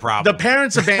 that would be the problem. The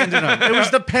parents abandoned them. It was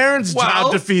the parents'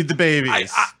 job to feed the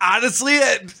babies. Honestly,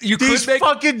 you These could make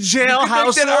fucking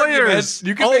jailhouse lawyers.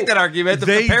 You could make that argument.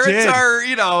 The parents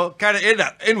are, kind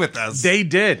of in with us. They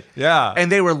did. Yeah.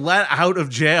 And they were let out of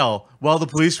jail while the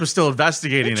police were still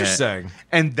investigating Interesting. it.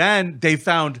 And then they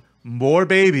found more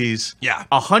babies. Yeah.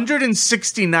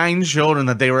 169 children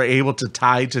that they were able to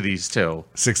tie to these two.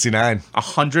 69.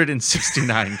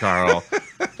 169, Carl.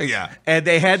 Yeah. And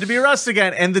they had to be arrested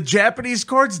again. And the Japanese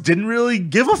courts didn't really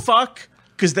give a fuck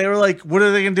because they were like, what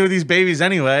are they going to do with these babies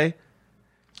anyway?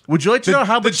 Would you like to know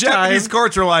how The much Japanese time?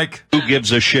 courts are like, Who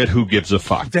gives a shit? Who gives a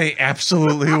fuck? They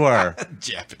absolutely were.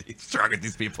 Japanese, strong with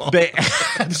these people. They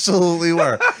absolutely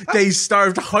were. They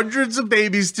starved hundreds of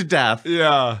babies to death,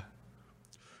 Yeah.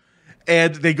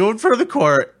 and they go in front of the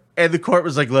court, and the court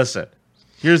was like, listen,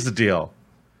 here's the deal.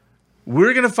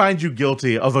 We're going to find you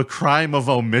guilty of a crime of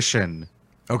omission.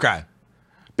 Okay.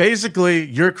 Basically,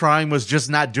 your crime was just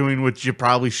not doing what you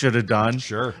probably should have done.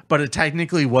 Sure. But it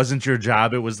technically wasn't your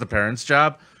job. It was the parents'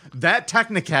 job. That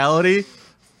technicality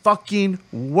fucking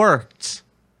worked.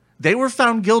 They were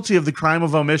found guilty of the crime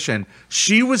of omission.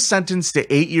 She was sentenced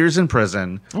to 8 years in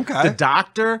prison. Okay. The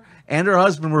doctor and her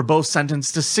husband were both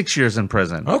sentenced to 6 years in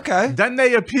prison. Okay. Then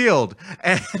they appealed,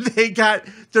 and they got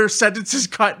their sentences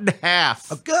cut in half.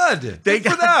 Good. They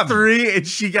Good for got them. 3, and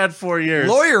she got 4 years.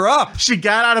 Lawyer up. She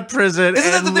got out of prison. Isn't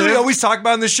that and the thing we lived- always talk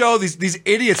about in the show? These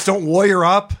idiots don't lawyer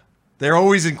up. They're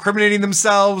always incriminating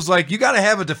themselves. Like, you got to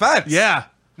have a defense. Yeah.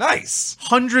 Nice.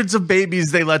 Hundreds of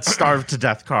babies they let starve to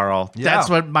death, Carl. Yeah. That's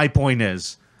what my point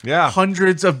is. Yeah.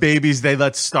 Hundreds of babies they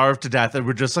let starve to death, and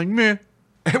we're just like, meh.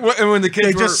 And when the kids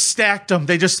They were, just stacked them.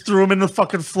 They just threw them in the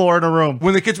fucking floor in a room.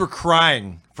 when the kids were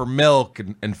crying for milk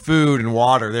and food and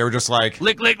water, they were just like,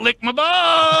 Lick, lick, lick my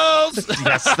balls.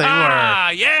 Yes, they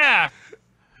were. Yeah.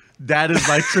 That is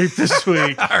my treat this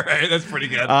week. all right, that's pretty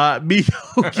good.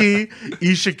 Miyoki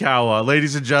Ishikawa.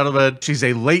 Ladies and gentlemen, she's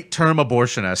a late-term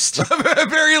abortionist.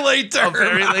 Very late term. A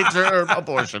very late-term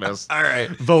abortionist. All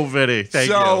right. Vote Vinny. Thank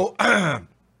you. All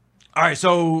right,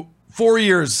 so 4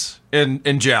 years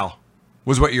in jail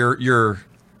was what your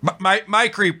my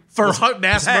creep For was,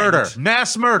 mass was hanged. murder.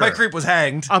 Mass murder. My creep was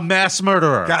hanged. A mass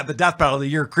murderer. Got the death penalty.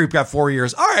 Your creep got 4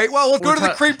 years. All right, well, let's go to the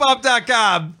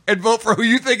creepup.com and vote for who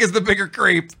you think is the bigger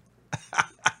creep.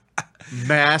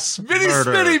 Mass Vinny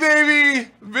murder. Spitty, baby.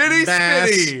 Vinny Mass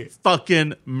Spitty.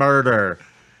 fucking murder.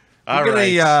 All Got right.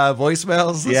 any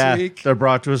voicemails this Yeah, week? they're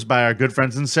brought to us by our good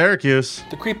friends in Syracuse.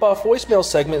 The Creep Off voicemail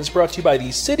segment is brought to you by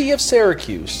the City of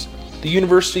Syracuse. The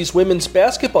university's women's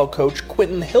basketball coach,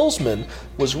 Quentin Hillsman,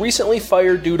 was recently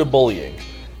fired due to bullying.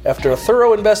 After a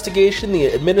thorough investigation,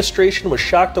 the administration was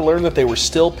shocked to learn that they were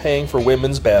still paying for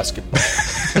women's basketball.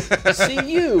 See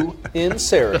you in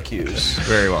Syracuse.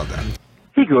 Very well done.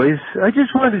 Hey guys, I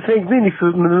just wanted to thank Vinny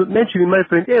for mentioning my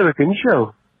friend Eric in the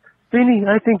show. Vinny,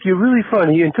 I think you're really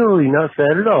funny and totally not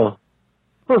fat at all.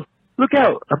 Oh, look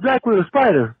out, a black widow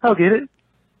spider. I'll get it.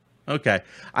 Okay.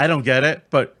 I don't get it,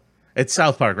 but it's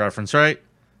South Park reference, right?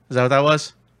 Is that what that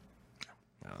was?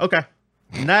 Okay.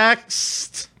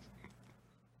 Next.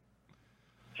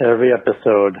 Every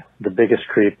episode, the biggest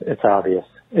creep, it's obvious.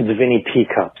 It's Vinny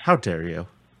Teacups. How dare you?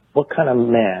 What kind of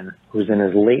man who's in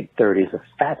his late 30s, a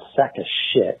fat sack of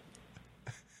shit,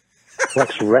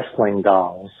 collects wrestling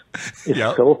dolls, is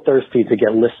so thirsty to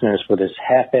get listeners for this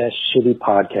half-ass shitty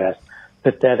podcast?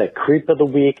 Pathetic. Creep of the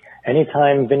week.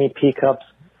 Anytime Vinny Teacups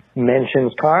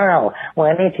mentions, Carl,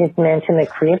 why don't you mention the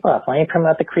creep off? Why don't you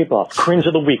promote the creep off? Cringe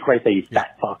of the week right there, you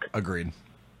fat fuck. Agreed.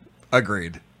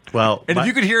 Well, and if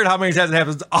you could hear it how many times it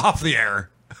happens off the air.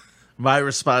 My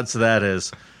response to that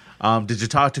is, did you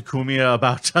talk to Kumia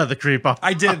about the creep off?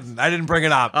 I didn't. I didn't bring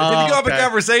it up. It didn't come up in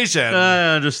conversation.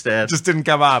 I understand. Just didn't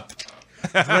come up.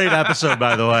 Great episode,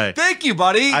 by the way. Thank you,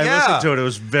 buddy. I Yeah. listened to it. It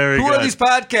was very Who good. are these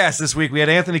podcasts this week? We had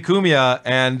Anthony Cumia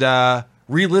and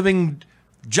Reliving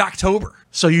Jocktober.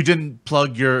 So you didn't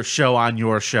plug your show on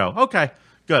your show. Okay,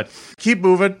 good. Keep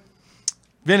moving.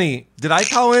 Vinny, did I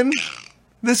call in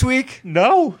this week?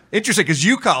 No. Interesting, because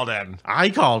you called in. I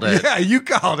called it. Yeah, you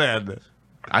called in.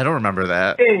 I don't remember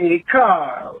that. Hey,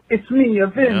 Carl, it's me,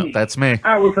 Vinny. Yeah, that's me.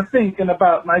 I was thinking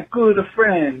about my good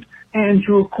friend,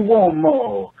 Andrew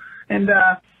Cuomo, and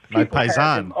My people have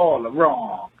paisan. him all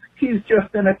wrong. He's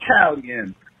just an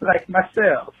Italian, like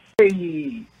myself.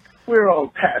 Hey, we're all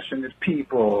passionate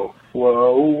people.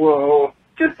 Whoa.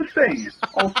 Just the same.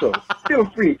 Also, feel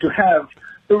free to have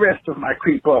the rest of my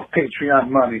creep off Patreon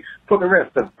money for the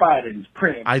rest of Biden's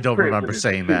print. I don't remember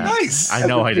saying that. Nice. I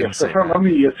know I didn't say From that.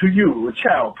 Amia to you.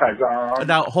 Ciao, paisan.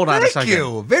 Now, hold on a Thank second.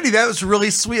 you. Vinny, that was really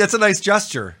sweet. That's a nice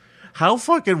gesture. How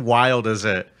fucking wild is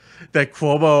it that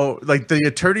Cuomo, like the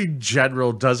attorney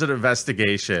general, does an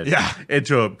investigation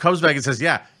into him, comes back and says,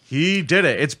 yeah, he did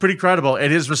it. It's pretty credible.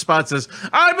 And his response is,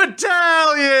 I'm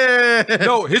Italian.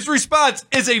 No, his response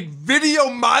is a video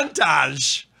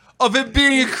montage of him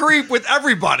being a creep with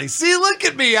everybody. See, look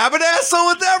at me. I'm an asshole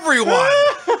with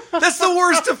everyone. That's the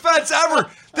worst defense ever.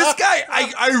 This guy,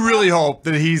 I really hope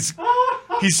that he's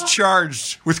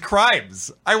charged with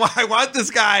crimes. I want this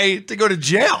guy to go to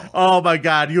jail. Oh my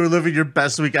God, you were living your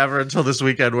best week ever until this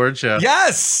weekend, weren't you?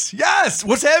 Yes.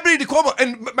 What's happening to Cuomo?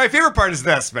 And my favorite part is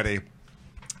this, Vinny.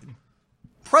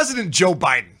 President Joe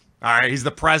Biden All right, he's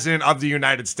the president of the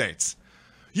United States.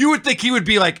 You would think he would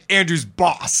be like Andrew's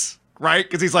boss, right?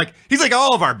 Because he's like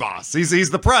all of our boss.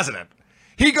 He's the president.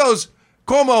 He goes,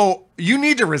 Cuomo, you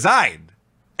need to resign.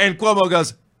 And Cuomo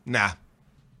goes, nah,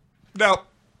 no,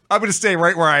 I'm going to stay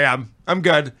right where I am. I'm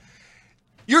good.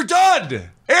 You're done.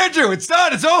 Andrew, it's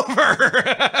done. It's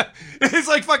over. It's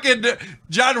like fucking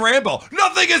John Rambo.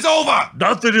 Nothing is over.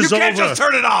 Nothing is over. You can't just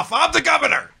turn it off. I'm the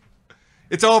governor.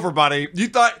 It's over, buddy. You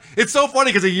thought it's so funny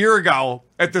because a year ago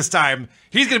at this time,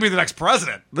 he's going to be the next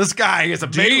president. This guy is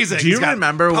amazing. Do you He's got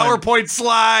remember PowerPoint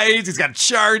slides? He's got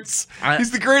charts.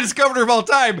 He's the greatest governor of all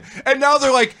time. And now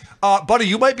they're like, buddy,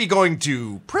 you might be going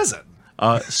to prison.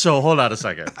 So hold on a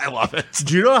second. I love it.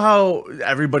 Do you know how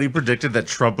everybody predicted that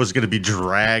Trump was going to be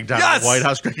dragged out of the White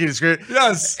House?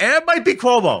 Yes. And it might be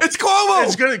Cuomo. It's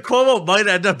Cuomo. Cuomo might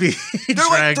end up being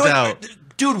dragged out.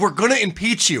 Dude, we're going to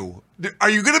impeach you.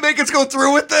 Are you going to make us go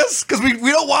through with this? Because we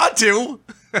don't want to.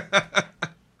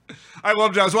 I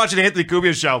loved it. I was watching Anthony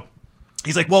Cubia's show.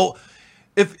 He's like, well,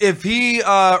 if he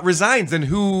resigns, then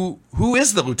who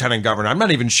is the lieutenant governor? I'm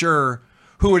not even sure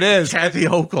who it is. Kathy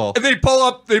Hochul. And they pull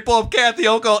up Kathy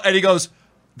Hochul, and he goes,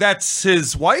 that's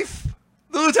his wife?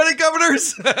 The lieutenant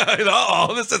governor's?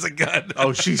 Oh, this isn't good.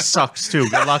 Oh, she sucks too.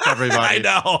 Good luck, everybody.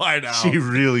 I know. She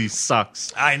really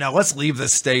sucks. I know. Let's leave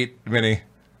this state, Vinny.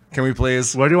 Can we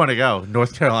please? Where do you want to go?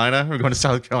 North Carolina? We're going to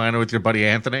South Carolina with your buddy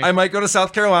Anthony? I might go to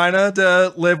South Carolina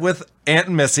to live with Aunt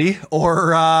and Missy,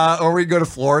 or we go to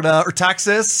Florida or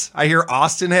Texas. I hear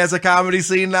Austin has a comedy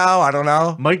scene now. I don't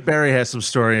know. Mike Berry has some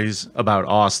stories about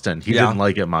Austin. He didn't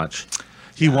like it much.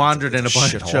 He wandered in a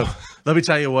bunch of... Let me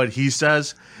tell you what he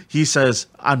says. He says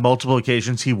on multiple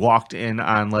occasions he walked in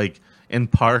on, in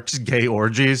parks, gay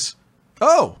orgies.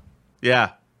 Oh.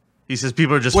 Yeah. He says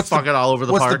people are just fucking all over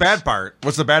the parks. What's the bad part?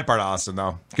 What's the bad part of Austin,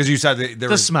 though? Because you said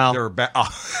the smell. They were bad. Oh.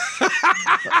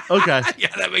 Okay. Yeah,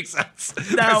 that makes sense.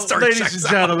 Now, ladies and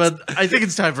gentlemen, I think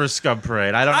it's time for a scum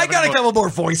parade. I got a couple more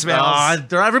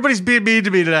voicemails. Everybody's being mean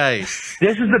to me today.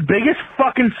 This is the biggest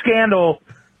fucking scandal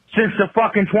since the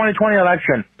fucking 2020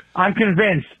 election. I'm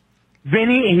convinced.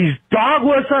 Vinny, he's dog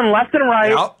whistling left and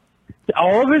right. Yep.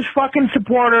 All of his fucking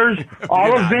supporters,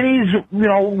 all of Vinny's,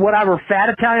 whatever, fat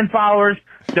Italian followers,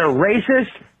 they're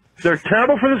racist. They're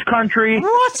terrible for this country.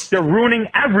 What? They're ruining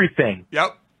everything.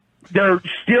 Yep. They're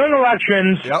stealing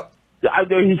elections. Yep. I've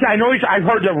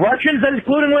heard the Russians that he's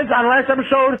colluding with on last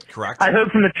episode. Correct. I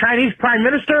heard from the Chinese prime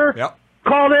minister. Yep.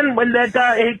 Called in when that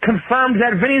it confirmed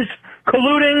that Vinny's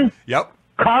colluding. Yep.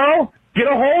 Carl, get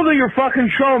a hold of your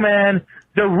fucking show, man.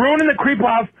 They're ruining the creep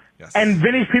off, and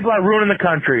Vinny's people are ruining the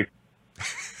country.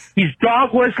 He's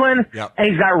dog whistling, and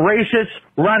he's got racists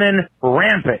running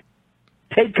rampant.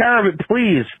 Take care of it,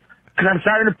 please, because I'm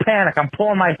starting to panic. I'm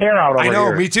pulling my hair out over here. I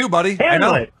know, me too, buddy.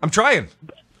 Handle it. I'm trying.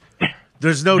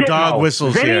 There's no dog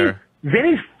whistles here.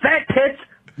 Vinny's fat tits,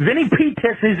 Vinny P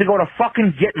tits needs to go to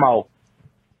fucking Gitmo.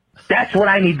 That's what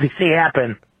I need to see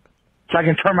happen, so I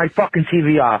can turn my fucking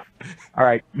TV off. All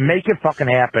right, make it fucking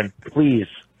happen, please.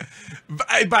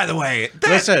 By the way,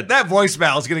 listen, that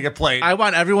voicemail is going to get played. I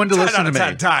want everyone to listen to me.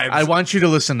 10 times. I want you to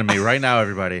listen to me right now,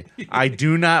 everybody. I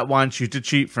do not want you to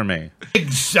cheat for me.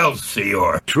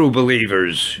 Excelsior. True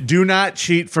believers. Do not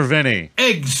cheat for Vinny.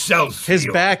 Excelsior. His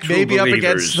back may be up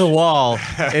against the wall.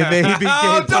 It may be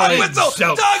dog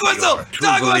whistle! Dog whistle!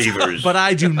 Dog whistle! But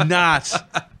I do not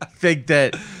think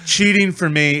that cheating for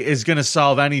me is going to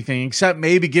solve anything, except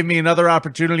maybe give me another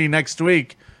opportunity next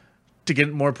week to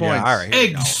get more points. Yeah, all right.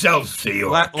 Excelsior.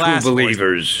 Last True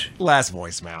believers. Last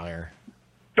voicemail here.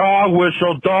 Dog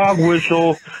whistle, dog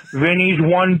whistle. Vinny's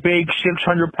one big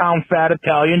 600-pound fat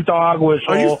Italian dog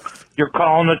whistle. You're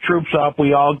calling the troops up.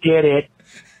 We all get it.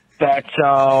 That's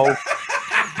so.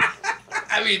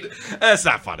 I mean, that's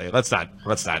not funny. Let's not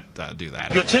do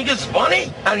that. You think it's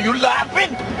funny and you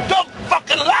laughing? Don't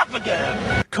fucking laugh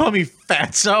again. Call me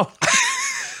fatso.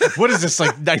 What is this,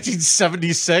 like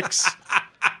 1976?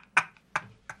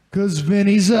 Cause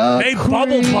Vinny's a hey,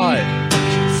 bubble butt.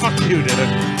 Fuck you, dude.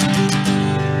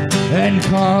 And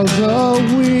Carl's a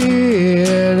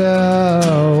weirdo.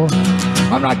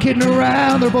 I'm not kidding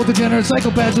around. They're both degenerate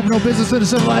psychopaths with no business in a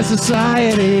civilized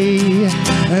society.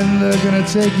 And they're gonna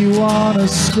take you on a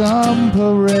scum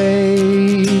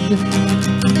parade.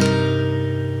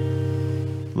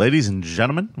 Ladies and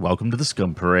gentlemen, welcome to the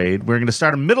Scum Parade. We're going to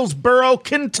start in Middlesboro,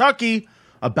 Kentucky.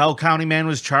 A Bell County man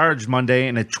was charged Monday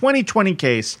in a 2020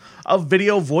 case of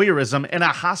video voyeurism in a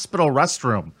hospital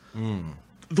restroom.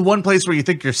 The one place where you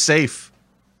think you're safe.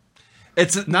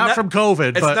 It's not from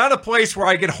COVID. It's not a place where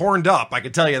I get horned up, I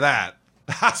can tell you that.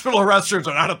 Hospital restrooms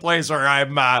are not a place where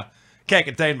I'm Can't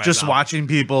contain myself. Just watching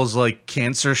people's like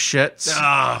cancer shits.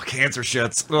 Oh, cancer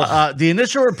shits. The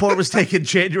initial report was taken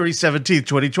January 17th,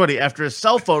 2020, after a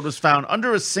cell phone was found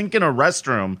under a sink in a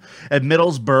restroom at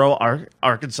Middlesboro,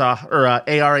 Arkansas, or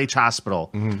ARH Hospital.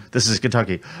 This is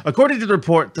Kentucky. According to the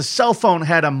report, the cell phone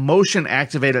had a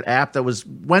motion-activated app that was,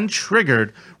 when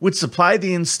triggered, would supply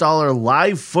the installer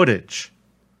live footage.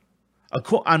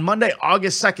 On Monday,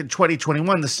 August 2nd,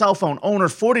 2021, the cell phone owner,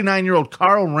 49-year-old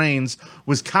Carl Rains,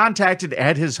 was contacted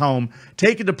at his home,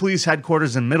 taken to police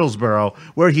headquarters in Middlesboro,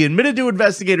 where he admitted to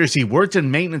investigators he worked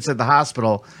in maintenance at the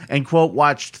hospital and, quote,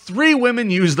 watched 3 women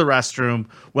use the restroom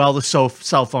while the cell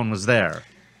phone was there.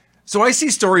 So I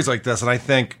see stories like this, and I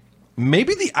think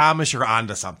maybe the Amish are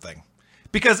onto something.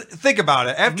 Because think about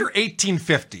it. After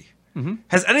 1850,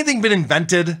 has anything been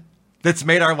invented that's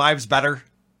made our lives better?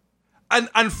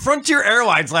 On Frontier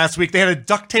Airlines last week, they had to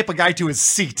duct tape a guy to his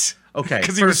seat. Okay.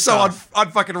 Because he was so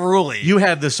unfucking ruly. You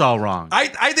have this all wrong.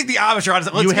 I think the Amish are on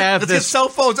it. Let's get cell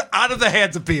phones out of the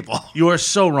hands of people. You are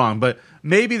so wrong, but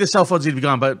maybe the cell phones need to be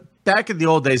gone. But back in the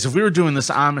old days, if we were doing this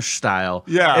Amish style,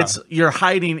 you're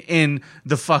hiding in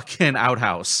the fucking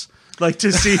outhouse. Like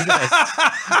to see this.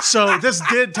 So this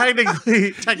did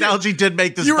technology did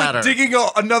make this better. You were digging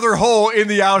another hole in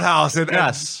the outhouse and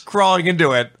crawling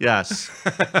into it. Yes.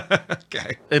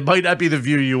 Okay. It might not be the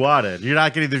view you wanted. You're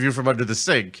not getting the view from under the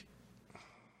sink.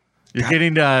 You're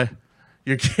getting the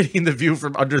view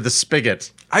from under the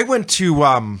spigot. I went to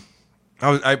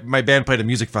my band played a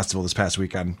music festival this past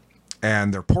weekend,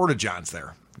 and there are porta-johns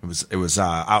there. It was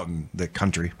out in the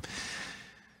country.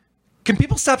 Can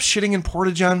people stop shitting in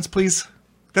porta-johns, please?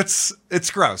 It's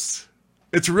gross.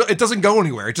 It doesn't go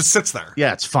anywhere. It just sits there.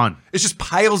 Yeah, it's fun. It's just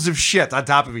piles of shit on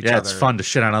top of each other. Yeah, it's fun to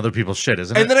shit on other people's shit,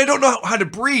 isn't it? And then I don't know how to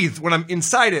breathe when I'm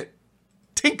inside it,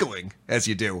 tinkling as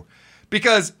you do,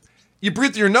 because you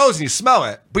breathe through your nose and you smell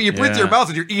it, but you breathe through your mouth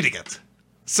and you're eating it.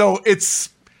 So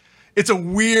it's a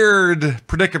weird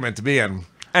predicament to be in.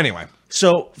 Anyway.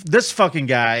 So this fucking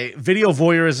guy, video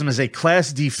voyeurism is a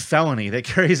Class D felony that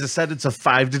carries a sentence of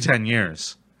 5 to 10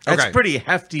 years. That's a pretty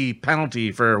hefty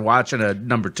penalty for watching a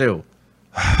number 2.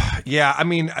 Yeah, I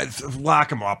mean,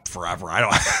 lock him up forever. I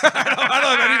don't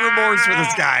have any remorse for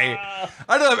this guy.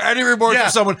 I don't have any remorse for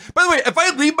someone. By the way, if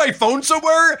I leave my phone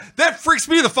somewhere, that freaks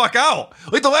me the fuck out.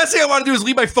 Like, the last thing I want to do is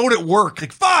leave my phone at work.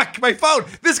 Like, fuck, my phone.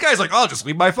 This guy's like, I'll just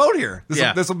leave my phone here.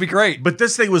 This will be great. But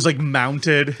this thing was, like,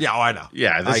 mounted. Yeah, I know.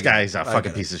 Yeah, this guy's a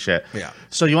fucking piece of shit. Yeah.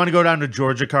 So you want to go down to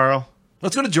Georgia, Carl?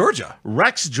 Let's go to Georgia.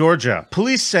 Rex, Georgia.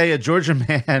 Police say a Georgia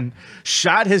man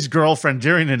shot his girlfriend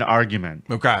during an argument.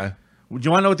 Okay. Do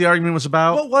you want to know what the argument was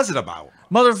about? What was it about?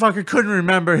 Motherfucker couldn't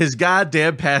remember his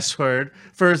goddamn password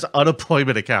for his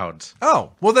unemployment account.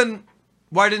 Oh, well then,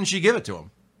 why didn't she give it to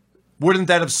him? Wouldn't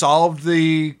that have solved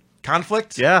the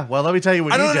conflict? Yeah, well, let me tell you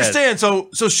what I don't understand. So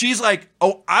she's like,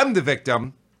 oh, I'm the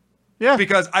victim. Yeah.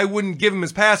 Because I wouldn't give him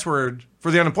his password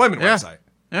for the unemployment website.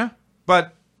 Yeah.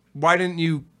 But why didn't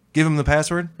you give him the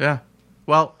password? Yeah.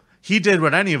 Well, he did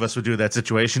what any of us would do in that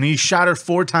situation. He shot her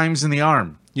 4 times in the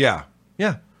arm. Yeah.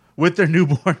 Yeah. With their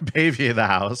newborn baby in the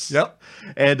house. Yep.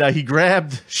 And she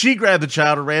grabbed the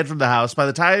child and ran from the house. By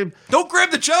the time... Don't grab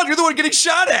the child. You're the one getting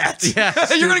shot at. Yeah,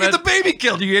 you're going to get the baby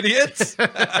killed, you idiots.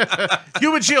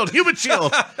 Human shield.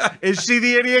 Is she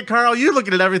the idiot, Carl? You're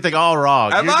looking at everything all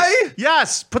wrong. Am I?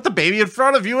 Yes. Put the baby in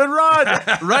front of you and run.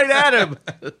 Right at him.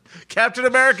 Captain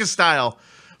America style.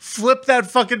 Flip that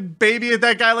fucking baby at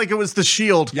that guy like it was the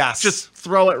Shield. Yes. Just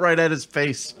throw it right at his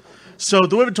face. So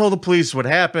the women told the police what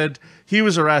happened. He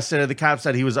was arrested, and the cops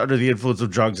said he was under the influence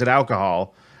of drugs and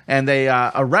alcohol. And they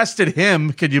arrested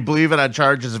him, can you believe it, on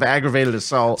charges of aggravated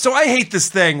assault. So I hate this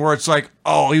thing where it's like,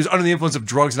 oh, he was under the influence of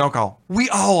drugs and alcohol. We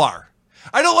all are.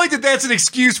 I don't like that that's an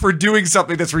excuse for doing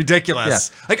something that's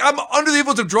ridiculous. Yeah. Like, I'm under the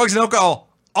influence of drugs and alcohol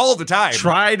all the time.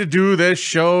 Try to do this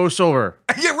show sober.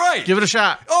 Yeah, right. Give it a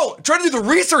shot. Oh, try to do the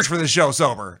research for this show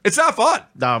sober. It's not fun.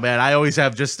 No, man. I always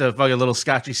have just a fucking little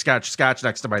scotch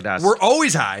next to my desk. We're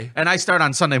always high. And I start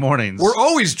on Sunday mornings. We're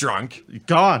always drunk.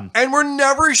 Gone. And we're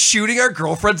never shooting our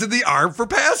girlfriends in the arm for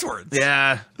passwords.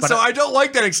 Yeah. So I don't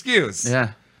like that excuse.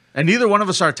 Yeah. And neither one of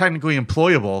us are technically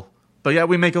employable. But yeah,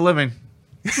 we make a living.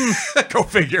 Go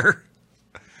figure.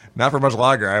 Not for much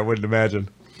longer, I wouldn't imagine.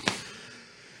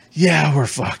 Yeah, we're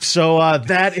fucked. So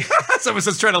that... Someone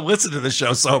says trying to listen to the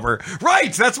show sober.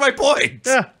 Right, that's my point.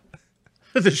 Yeah.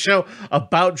 The show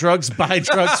about drugs, by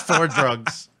drugs, for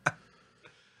drugs.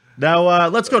 Now,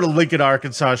 let's go to Lincoln,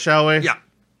 Arkansas, shall we? Yeah.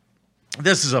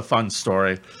 This is a fun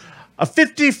story. A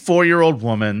 54-year-old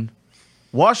woman,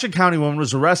 Washington County woman,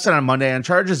 was arrested on Monday on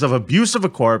charges of abuse of a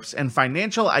corpse and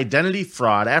financial identity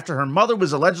fraud after her mother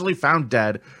was allegedly found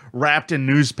dead, wrapped in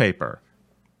newspaper.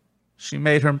 She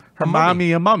made her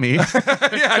mommy a mummy.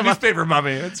 Yeah, newspaper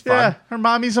mummy. It's fun. Yeah, her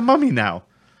mommy's a mummy now.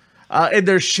 In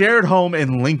their shared home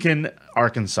in Lincoln,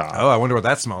 Arkansas. Oh, I wonder what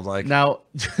that smelled like. Now,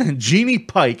 Jeannie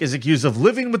Pike is accused of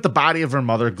living with the body of her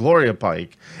mother, Gloria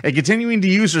Pike, and continuing to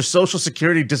use her Social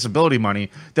Security disability money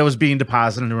that was being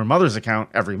deposited into her mother's account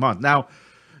every month. Now,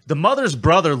 the mother's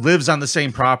brother lives on the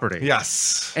same property.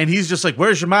 Yes. And he's just like,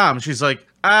 where's your mom? She's like,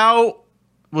 ow.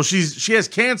 Well, she has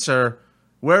cancer.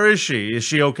 Where is she? Is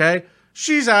she okay?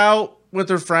 She's out with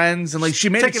her friends, and like she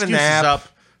made Taking a excuses nap. up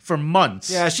for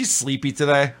months. Yeah, she's sleepy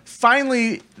today.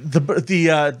 Finally,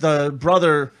 the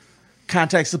brother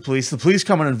contacts the police. The police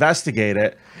come and investigate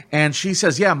it, and she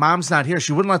says, "Yeah, mom's not here."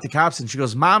 She wouldn't let the cops in. She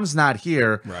goes, "Mom's not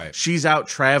here. Right. She's out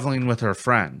traveling with her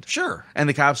friend." Sure. And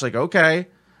the cops are like, "Okay,"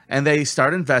 and they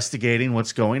start investigating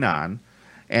what's going on,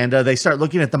 and they start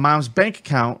looking at the mom's bank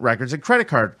account records and credit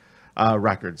card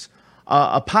records.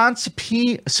 Upon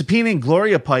subpoenaing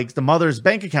Gloria Pike, the mother's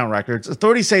bank account records,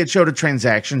 authorities say it showed a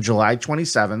transaction July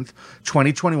 27th,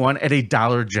 2021 at a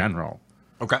Dollar General.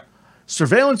 Okay.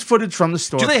 Surveillance footage from the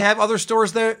store. Do they have other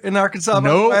stores there in Arkansas?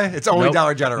 No, By the way? It's only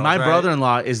Dollar General. My right?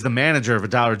 brother-in-law is the manager of a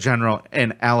Dollar General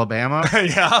in Alabama.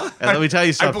 Yeah. And let me tell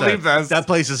you something. I believe this. That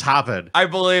place is hopping. I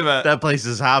believe it. That place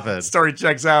is hopping. Story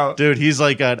checks out. Dude, he's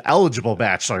like an eligible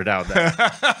bachelor down there.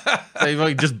 They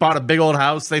fucking just bought a big old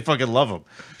house. They fucking love him.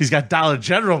 He's got Dollar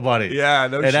General money. Yeah,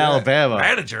 no in shit. Alabama.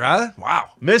 Manager, huh? Wow.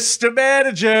 Mr.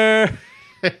 Manager.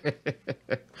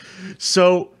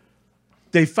 So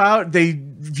they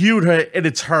viewed her, and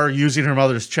it's her using her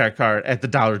mother's check card at the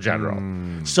Dollar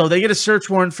General. So they get a search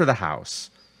warrant for the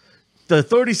house. The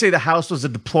authorities say the house was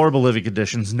in deplorable living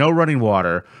conditions, no running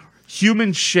water,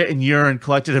 human shit and urine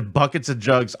collected in buckets and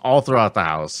jugs all throughout the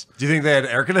house. Do you think they had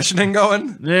air conditioning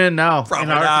going? Yeah, no. Probably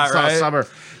in Arkansas not, right? summer.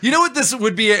 You know what? This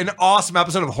would be an awesome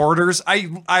episode of Hoarders.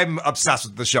 I'm obsessed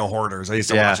with the show Hoarders. I used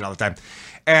to watch it all the time.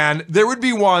 And there would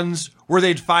be ones where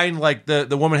they'd find like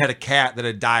the woman had a cat that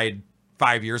had died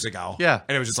 5 years ago. Yeah.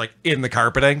 And it was just like in the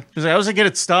carpeting. She's like, I was going to get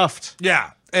it stuffed.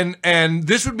 Yeah. And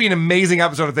this would be an amazing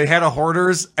episode if they had a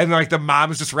Hoarders and like the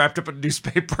mom is just wrapped up in a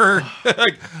newspaper.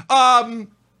 Like,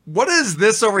 what is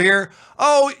this over here?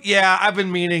 Oh, yeah, I've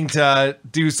been meaning to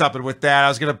do something with that. I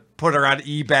was going to put her on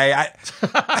eBay.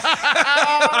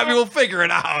 I mean, we'll figure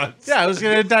it out. Yeah, I was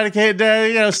going to dedicate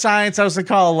to, science. I was going to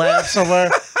call a lab somewhere.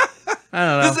 I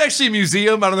don't know. This is actually a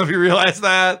museum. I don't know if you realize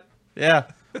that. Yeah.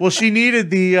 Well, she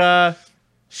needed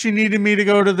me to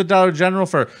go to the Dollar General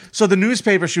for. So the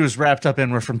newspaper she was wrapped up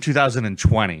in were from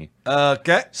 2020.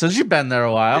 Okay. So she's been there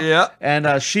a while. Yeah.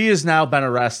 And she has now been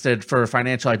arrested for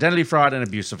financial identity fraud and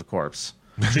abuse of a corpse.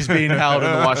 She's being held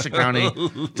in the Washington County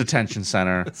Detention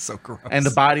Center. That's so gross. And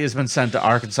the body has been sent to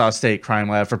Arkansas State Crime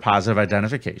Lab for positive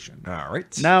identification. All right.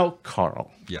 Now, Carl.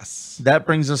 Yes. That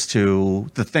brings us to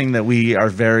the thing that we are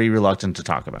very reluctant to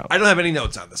talk about. I don't have any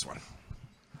notes on this one.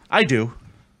 I do.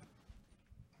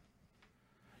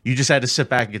 You just had to sit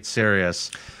back and get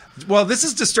serious. Well, this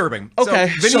is disturbing. Okay.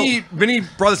 So Vinny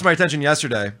brought this to my attention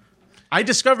yesterday. I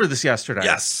discovered this yesterday.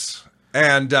 Yes.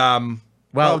 And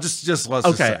just let's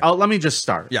okay. Let me just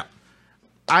start. Yeah.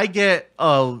 I get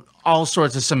all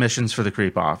sorts of submissions for the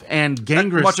creep off, and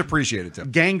much appreciated,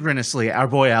 Tim. Gangrenously, our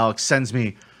boy Alex sends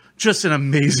me just an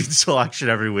amazing selection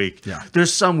every week. Yeah.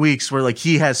 There's some weeks where like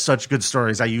he has such good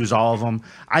stories. I use all of them.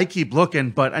 I keep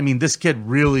looking, but I mean, this kid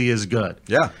really is good.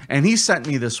 Yeah. And he sent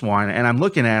me this one, and I'm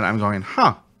looking at it. I'm going,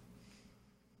 huh?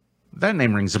 That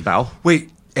name rings a bell. Wait,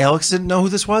 Alex didn't know who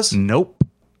this was? Nope.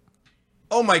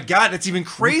 Oh my God, that's even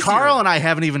crazier. Carl and I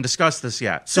haven't even discussed this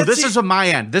yet. So this is on my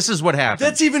end. This is what happened.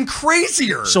 That's even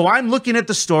crazier. So I'm looking at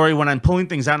the story when I'm pulling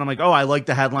things out, and I'm like, oh, I like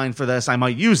the headline for this. I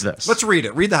might use this. Let's read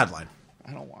it. Read the headline.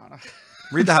 I don't want to.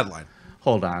 Read the headline.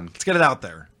 Hold on. Let's get it out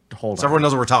there. Hold so on. everyone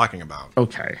knows what we're talking about.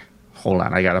 Okay. Hold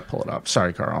on. I got to pull it up.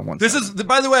 Sorry, Carl. This is,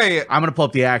 by the way, I'm going to pull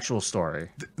up the actual story.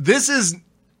 This is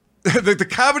the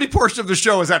comedy portion of the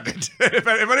show is ended. If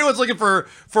anyone's looking for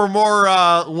more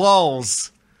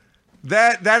lulls,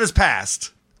 that is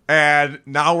past, and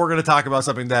now we're going to talk about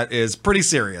something that is pretty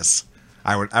serious.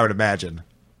 I would imagine.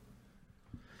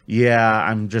 Yeah,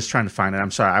 I'm just trying to find it.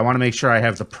 I'm sorry. I want to make sure I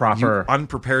have the proper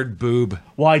unprepared boob.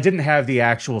 Well, I didn't have the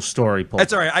actual story pulled.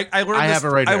 That's all right. I learned this. Have it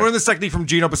right I here. learned this technique from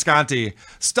Gino Bisconti.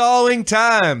 Stalling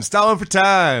time, stalling for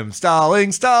time,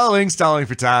 stalling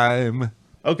for time.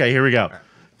 Okay, here we go.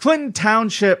 Clinton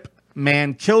Township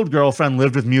man killed girlfriend,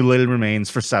 lived with mutilated remains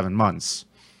for 7 months.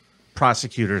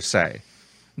 Prosecutors say.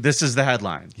 This is the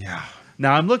headline. Yeah.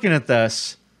 Now I'm looking at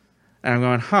this, and I'm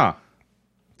going, huh,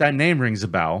 that name rings a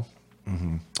bell.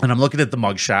 Mm-hmm. And I'm looking at the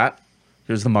mugshot.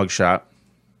 Here's the mugshot.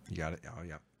 You got it. Oh,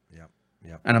 yep.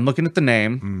 And I'm looking at the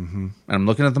name. Mm-hmm. And I'm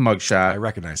looking at the mugshot. I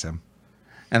recognize him.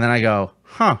 And then I go,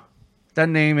 huh, that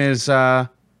name is,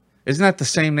 isn't that the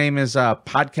same name as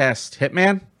Podcast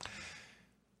Hitman?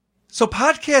 So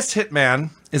Podcast Hitman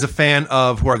is a fan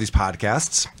of Who Are These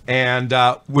Podcasts and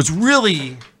was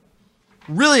really,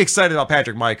 really excited about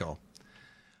Patrick Michael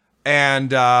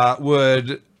and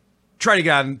would try to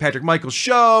get on Patrick Michael's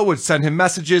show, would send him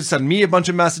messages, send me a bunch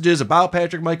of messages about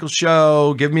Patrick Michael's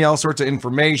show, give me all sorts of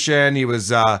information. He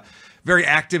was very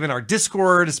active in our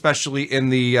Discord, especially in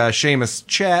the Seamus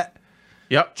chat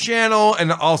channel,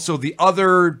 and also the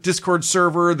other Discord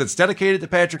server that's dedicated to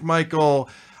Patrick Michael.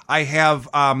 I have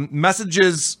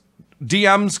messages,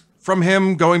 DMs from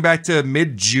him going back to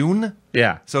mid-June.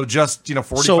 Yeah. So just,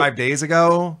 45 days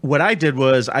ago. What I did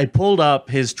was I pulled up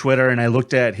his Twitter and I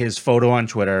looked at his photo on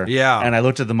Twitter. Yeah. And I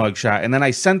looked at the mugshot. And then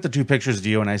I sent the 2 pictures to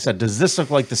you and I said, does this look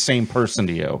like the same person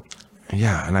to you?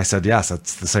 Yeah. And I said, yes,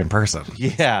 it's the same person.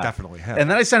 Yeah. It's definitely him.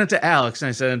 And then I sent it to Alex and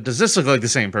I said, does this look like the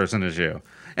same person as you?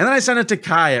 And then I sent it to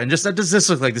Kaya and just said, does this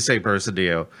look like the same person to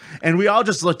you? And we all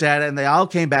just looked at it and they all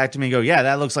came back to me and go, yeah,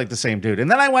 that looks like the same dude.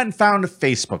 And then I went and found a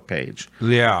Facebook page.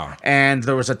 Yeah. And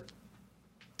there was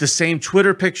the same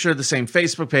Twitter picture, the same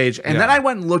Facebook page. And then I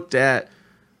went and looked at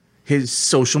his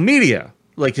social media,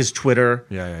 like his Twitter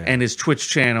and his Twitch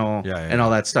channel and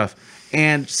all that stuff.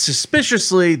 And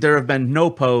suspiciously, there have been no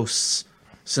posts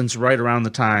since right around the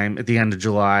time at the end of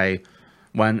July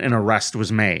when an arrest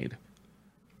was made.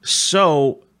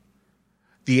 So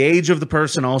the age of the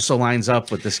person also lines up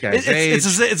with this guy's age.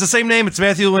 It's the same name. It's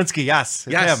Matthew Lewinsky. Yes.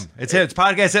 It's him. It's him. It's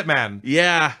Podcast Hitman.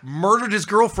 Yeah. Murdered his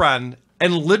girlfriend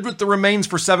and lived with the remains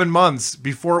for 7 months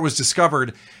before it was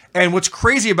discovered. And what's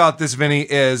crazy about this, Vinny,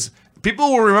 is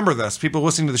people will remember this, people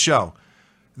listening to the show,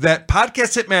 that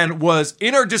Podcast Hitman was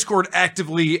in our Discord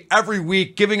actively every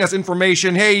week giving us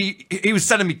information. Hey, he was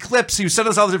sending me clips. He was sending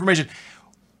us all this information.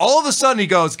 All of a sudden he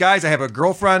goes, guys, I have a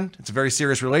girlfriend. It's a very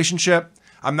serious relationship.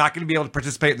 I'm not going to be able to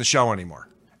participate in the show anymore.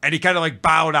 And he kind of like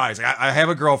bowed out. He's like, I have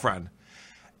a girlfriend.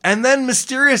 And then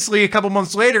mysteriously, a couple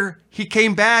months later, he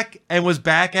came back and was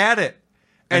back at it.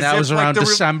 And that was around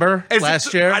December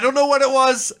last year? I don't know what it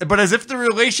was, but as if the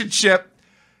relationship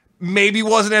maybe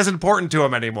wasn't as important to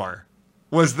him anymore.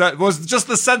 Was just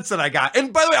the sense that I got.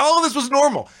 And by the way, all of this was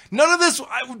normal. None of this,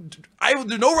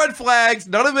 no red flags.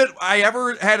 None of it, I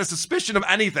ever had a suspicion of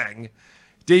anything.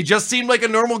 He just seemed like a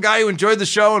normal guy who enjoyed the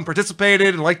show and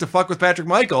participated and liked to fuck with Patrick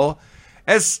Michael,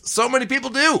 as so many people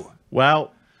do.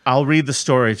 Well, I'll read the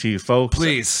story to you, folks.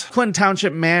 Please. Clinton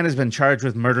Township man has been charged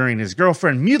with murdering his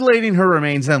girlfriend, mutilating her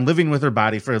remains, and living with her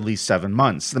body for at least 7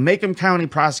 months. The Macomb County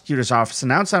Prosecutor's Office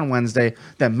announced on Wednesday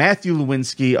that Matthew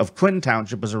Lewinsky of Clinton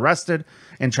Township was arrested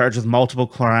and charged with multiple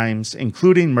crimes,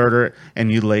 including murder and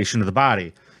mutilation of the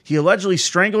body. He allegedly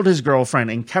strangled his girlfriend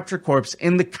and kept her corpse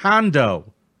in the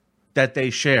condo that they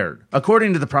shared.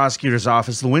 According to the prosecutor's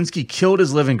office, Lewinsky killed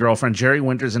his living girlfriend, Jerry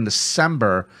Winters, in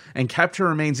December and kept her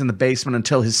remains in the basement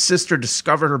until his sister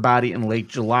discovered her body in late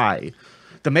July.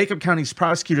 The Macomb County's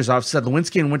prosecutor's office said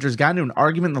Lewinsky and Winters got into an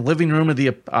argument in the living room of the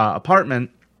apartment,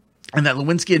 and that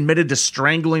Lewinsky admitted to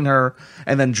strangling her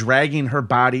and then dragging her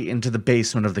body into the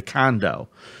basement of the condo.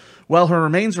 While her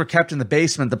remains were kept in the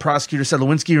basement, the prosecutor said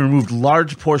Lewinsky removed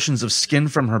large portions of skin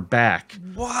from her back.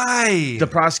 Why? The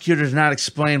prosecutor did not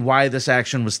explain why this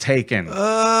action was taken. Throughout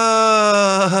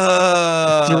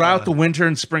the winter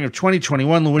and spring of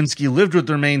 2021, Lewinsky lived with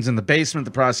the remains in the basement,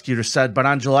 the prosecutor said. But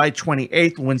on July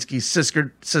 28th, Lewinsky's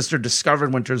sister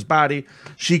discovered Winters' body.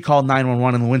 She called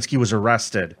 911 and Lewinsky was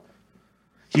arrested.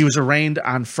 He was arraigned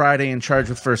on Friday and charged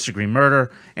with first-degree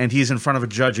murder, and he's in front of a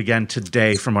judge again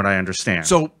today, from what I understand.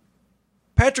 So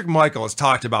Patrick Michael has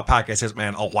talked about Podcast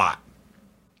Hitman a lot.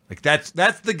 Like that's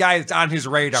the guy that's on his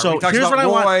radar. So he talks here's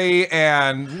about what Roy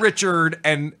and Richard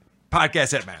and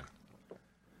Podcast Hitman.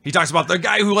 He talks about the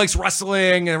guy who likes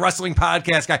wrestling and a wrestling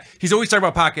podcast guy. He's always talking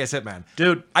about Podcast Hitman.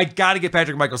 Dude, I got to get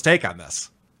Patrick Michael's take on this.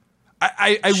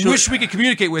 I wish we could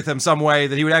communicate with him some way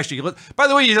that he would actually. By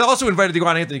the way, he's also invited to go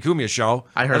on Anthony Cumia's show.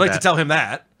 I heard I'd like that. to tell him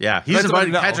that. Yeah, he's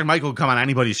invited. Patrick Michael will come on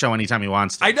anybody's show anytime he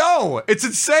wants to. I know. It's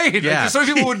insane. Yeah. So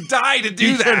many people would die to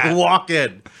do that. He could walk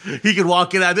in. He could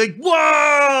walk in and be like,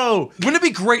 whoa! Wouldn't it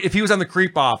be great if he was on the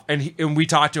Creep Off and we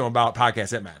talked to him about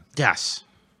Podcast Hitman? Yes.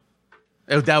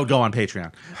 That would go on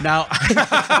Patreon. Now,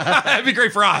 that'd be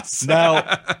great for us.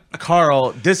 Now,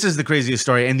 Carl, this is the craziest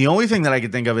story. And the only thing that I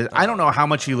could think of is, I don't know how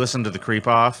much you listen to the Creep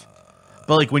Off,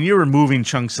 but like when you're removing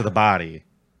chunks of the body,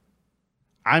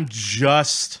 I'm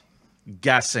just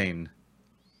guessing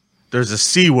there's a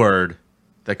C word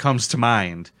that comes to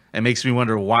mind and makes me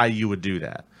wonder why you would do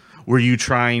that. Were you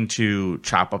trying to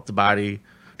chop up the body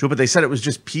to it? But they said it was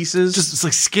just pieces. It's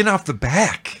like skin off the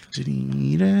back. Did he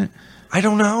eat it? I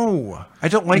don't know. I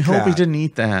don't like that. I hope he didn't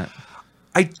eat that.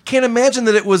 I can't imagine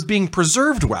that it was being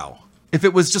preserved well if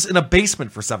it was just in a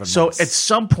basement for 7 months. So at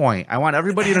some point, I want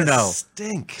everybody to know,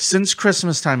 stink. Since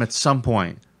Christmas time, at some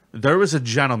point, there was a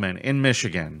gentleman in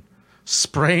Michigan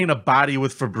spraying a body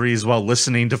with Febreze while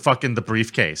listening to fucking The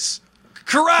Briefcase.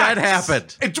 Correct. That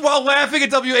happened. While laughing at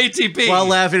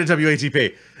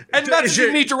WATP. And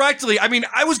messaging me directly. I mean,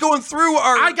 I was going through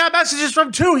I got messages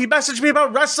from two. He messaged me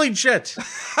about wrestling shit.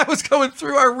 I was going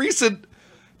through our recent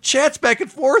chats back and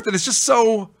forth, and it's just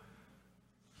so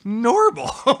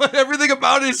normal. Everything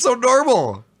about it is so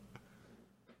normal.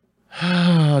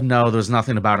 No, there's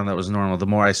nothing about him that was normal. The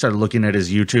more I started looking at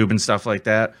his YouTube and stuff like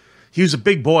that, he was a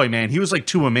big boy, man. He was like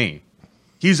two of me.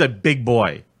 He was a big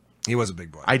boy. He was a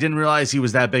big boy. I didn't realize he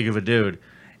was that big of a dude.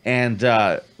 And,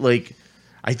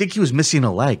 I think he was missing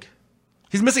a leg.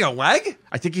 He's missing a leg?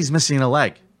 I think he's missing a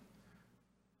leg.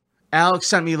 Alex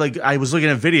sent me, I was looking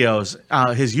at videos,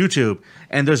 his YouTube,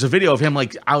 and there's a video of him,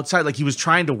 outside, he was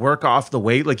trying to work off the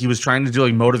weight, he was trying to do,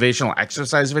 motivational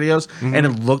exercise videos, and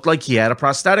it looked like he had a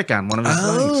prosthetic on one of his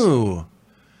legs. Oh.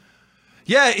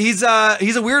 Yeah, he's a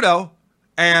weirdo.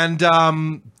 And,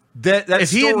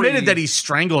 if he admitted that he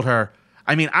strangled her,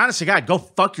 I mean, honest to God, go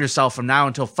fuck yourself from now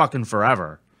until fucking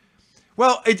forever.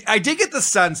 Well, I did get the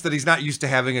sense that he's not used to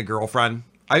having a girlfriend.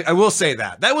 I will say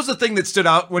that. That was the thing that stood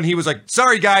out when he was like,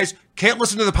 sorry, guys, can't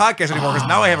listen to the podcast anymore because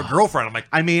now I have a girlfriend. I'm like,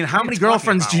 I mean, how many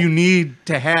girlfriends do you need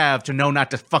to have to know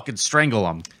not to fucking strangle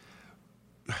them?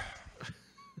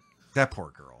 That poor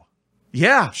girl.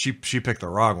 Yeah. She picked the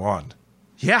wrong one.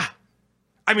 Yeah.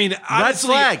 I mean, red honestly,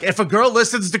 flag. If a girl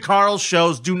listens to Carl's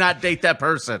shows, do not date that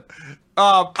person.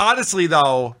 Honestly,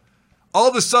 though, all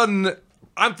of a sudden,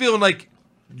 I'm feeling like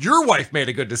your wife made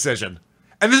a good decision.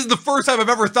 And this is the first time I've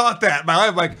ever thought that in my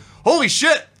life. I'm like, holy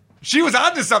shit, she was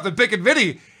onto something picking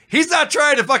Vinny. He's not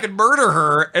trying to fucking murder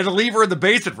her and leave her in the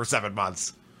basement for 7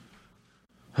 months.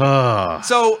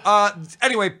 So,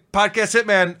 anyway, Podcast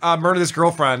Hitman murdered his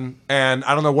girlfriend, and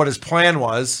I don't know what his plan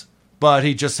was, but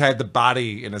he just had the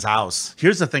body in his house.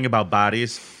 Here's the thing about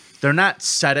bodies. They're not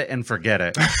set it and forget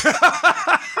it.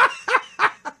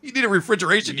 You need a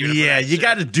refrigeration unit. Yeah, you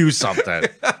got to do something.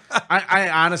 I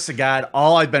honest to God,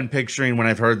 all I've been picturing when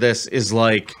I've heard this is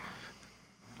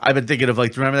I've been thinking of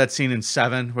remember that scene in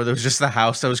Seven where there was just the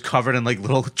house that was covered in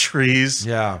little trees?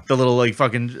 Yeah. The little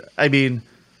I mean,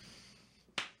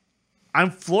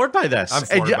 I'm floored by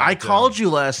this. I called you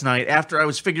last night after I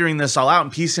was figuring this all out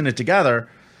and piecing it together.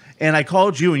 And I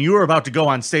called you and you were about to go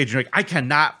on stage and you're like, I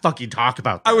cannot fucking talk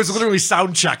about this. I was literally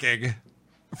sound checking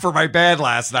for my band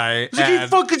last night. He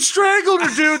fucking strangled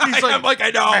her, dude. He's I'm like,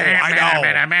 I know.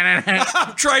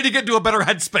 I'm trying to get into a better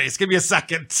headspace. Give me a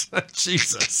second.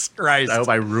 Jesus Christ. I hope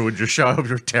I ruined your show. I hope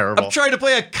you're terrible. I'm trying to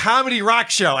play a comedy rock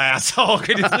show, asshole.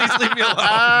 Can you please leave me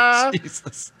alone?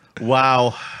 Jesus.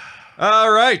 Wow.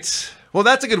 All right. Well,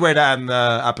 that's a good way to end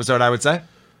the episode, I would say.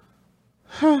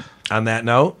 On that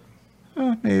note.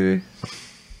 Maybe.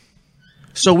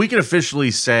 So we can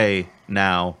officially say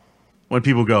now, when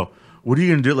people go, what are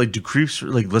you going to do? Do creeps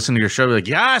listen to your show? Be like,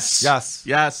 yes! Yes.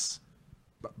 Yes.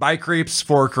 By creeps,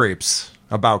 for creeps.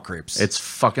 About creeps. It's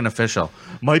fucking official.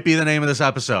 Might be the name of this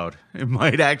episode. It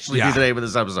might actually be the name of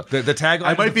this episode. The tagline.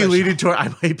 I might be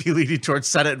leading towards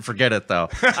set it and forget it though.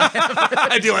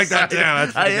 I do like that.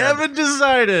 Yeah, I haven't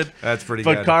decided. That's pretty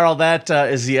good. But Carl, that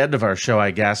is the end of our show,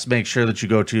 I guess. Make sure that you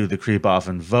go to the Creep Off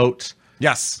and vote.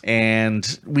 Yes.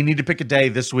 And we need to pick a day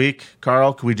this week.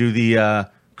 Carl, can we do the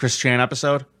Chris Chan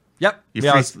episode? Yep.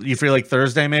 You free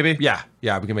Thursday, maybe? Yeah,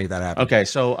 we can make that happen. Okay,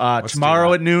 so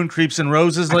tomorrow at noon, Creeps and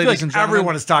Roses, ladies and gentlemen.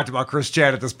 Everyone has talked about Chris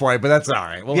Chan at this point, but that's all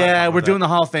right. We're doing the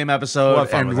Hall of Fame episode,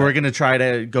 and we're going to try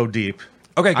to go deep.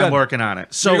 Okay, good. I'm working on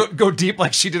it. So go deep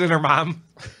like she did in her mom.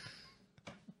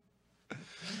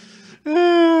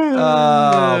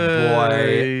 Oh,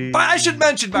 boy. But I should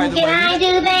mention, by the way. Can I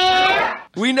do that?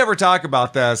 We never talk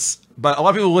about this, but a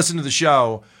lot of people listen to the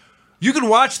show. You can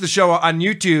watch the show on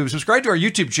YouTube. Subscribe to our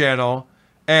YouTube channel,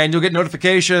 and you'll get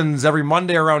notifications every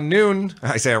Monday around noon.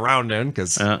 I say around noon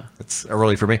because it's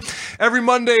early for me. Every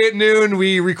Monday at noon,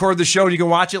 we record the show, and you can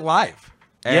watch it live.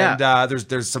 And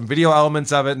there's some video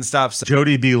elements of it and stuff. So.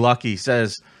 Jody B. Lucky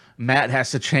says Matt has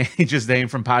to change his name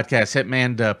from Podcast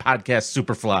Hitman to Podcast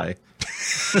Superfly.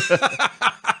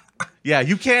 Yeah,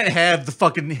 you can't have the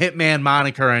fucking Hitman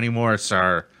moniker anymore,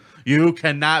 sir. You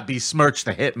cannot besmirch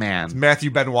the Hitman. It's Matthew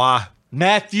Benoit.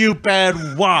 Matthew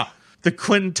Benoit. The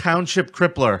Quinton Township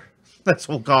Crippler. That's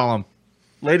what we'll call him.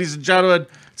 Ladies and gentlemen,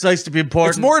 it's nice to be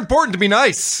important. It's more important to be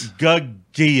nice.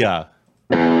 Gagia.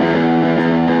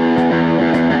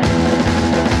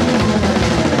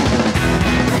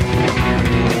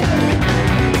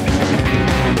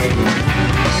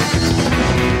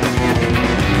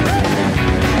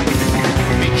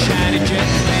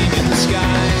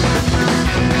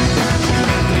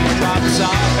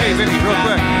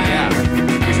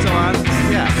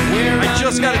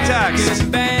 just got a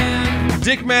text.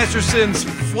 Dick Masterson's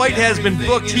flight has been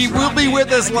booked. He will be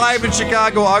with us live in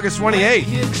Chicago August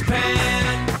 28th.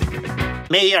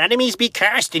 May your enemies be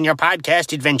cursed in your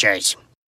podcast adventures.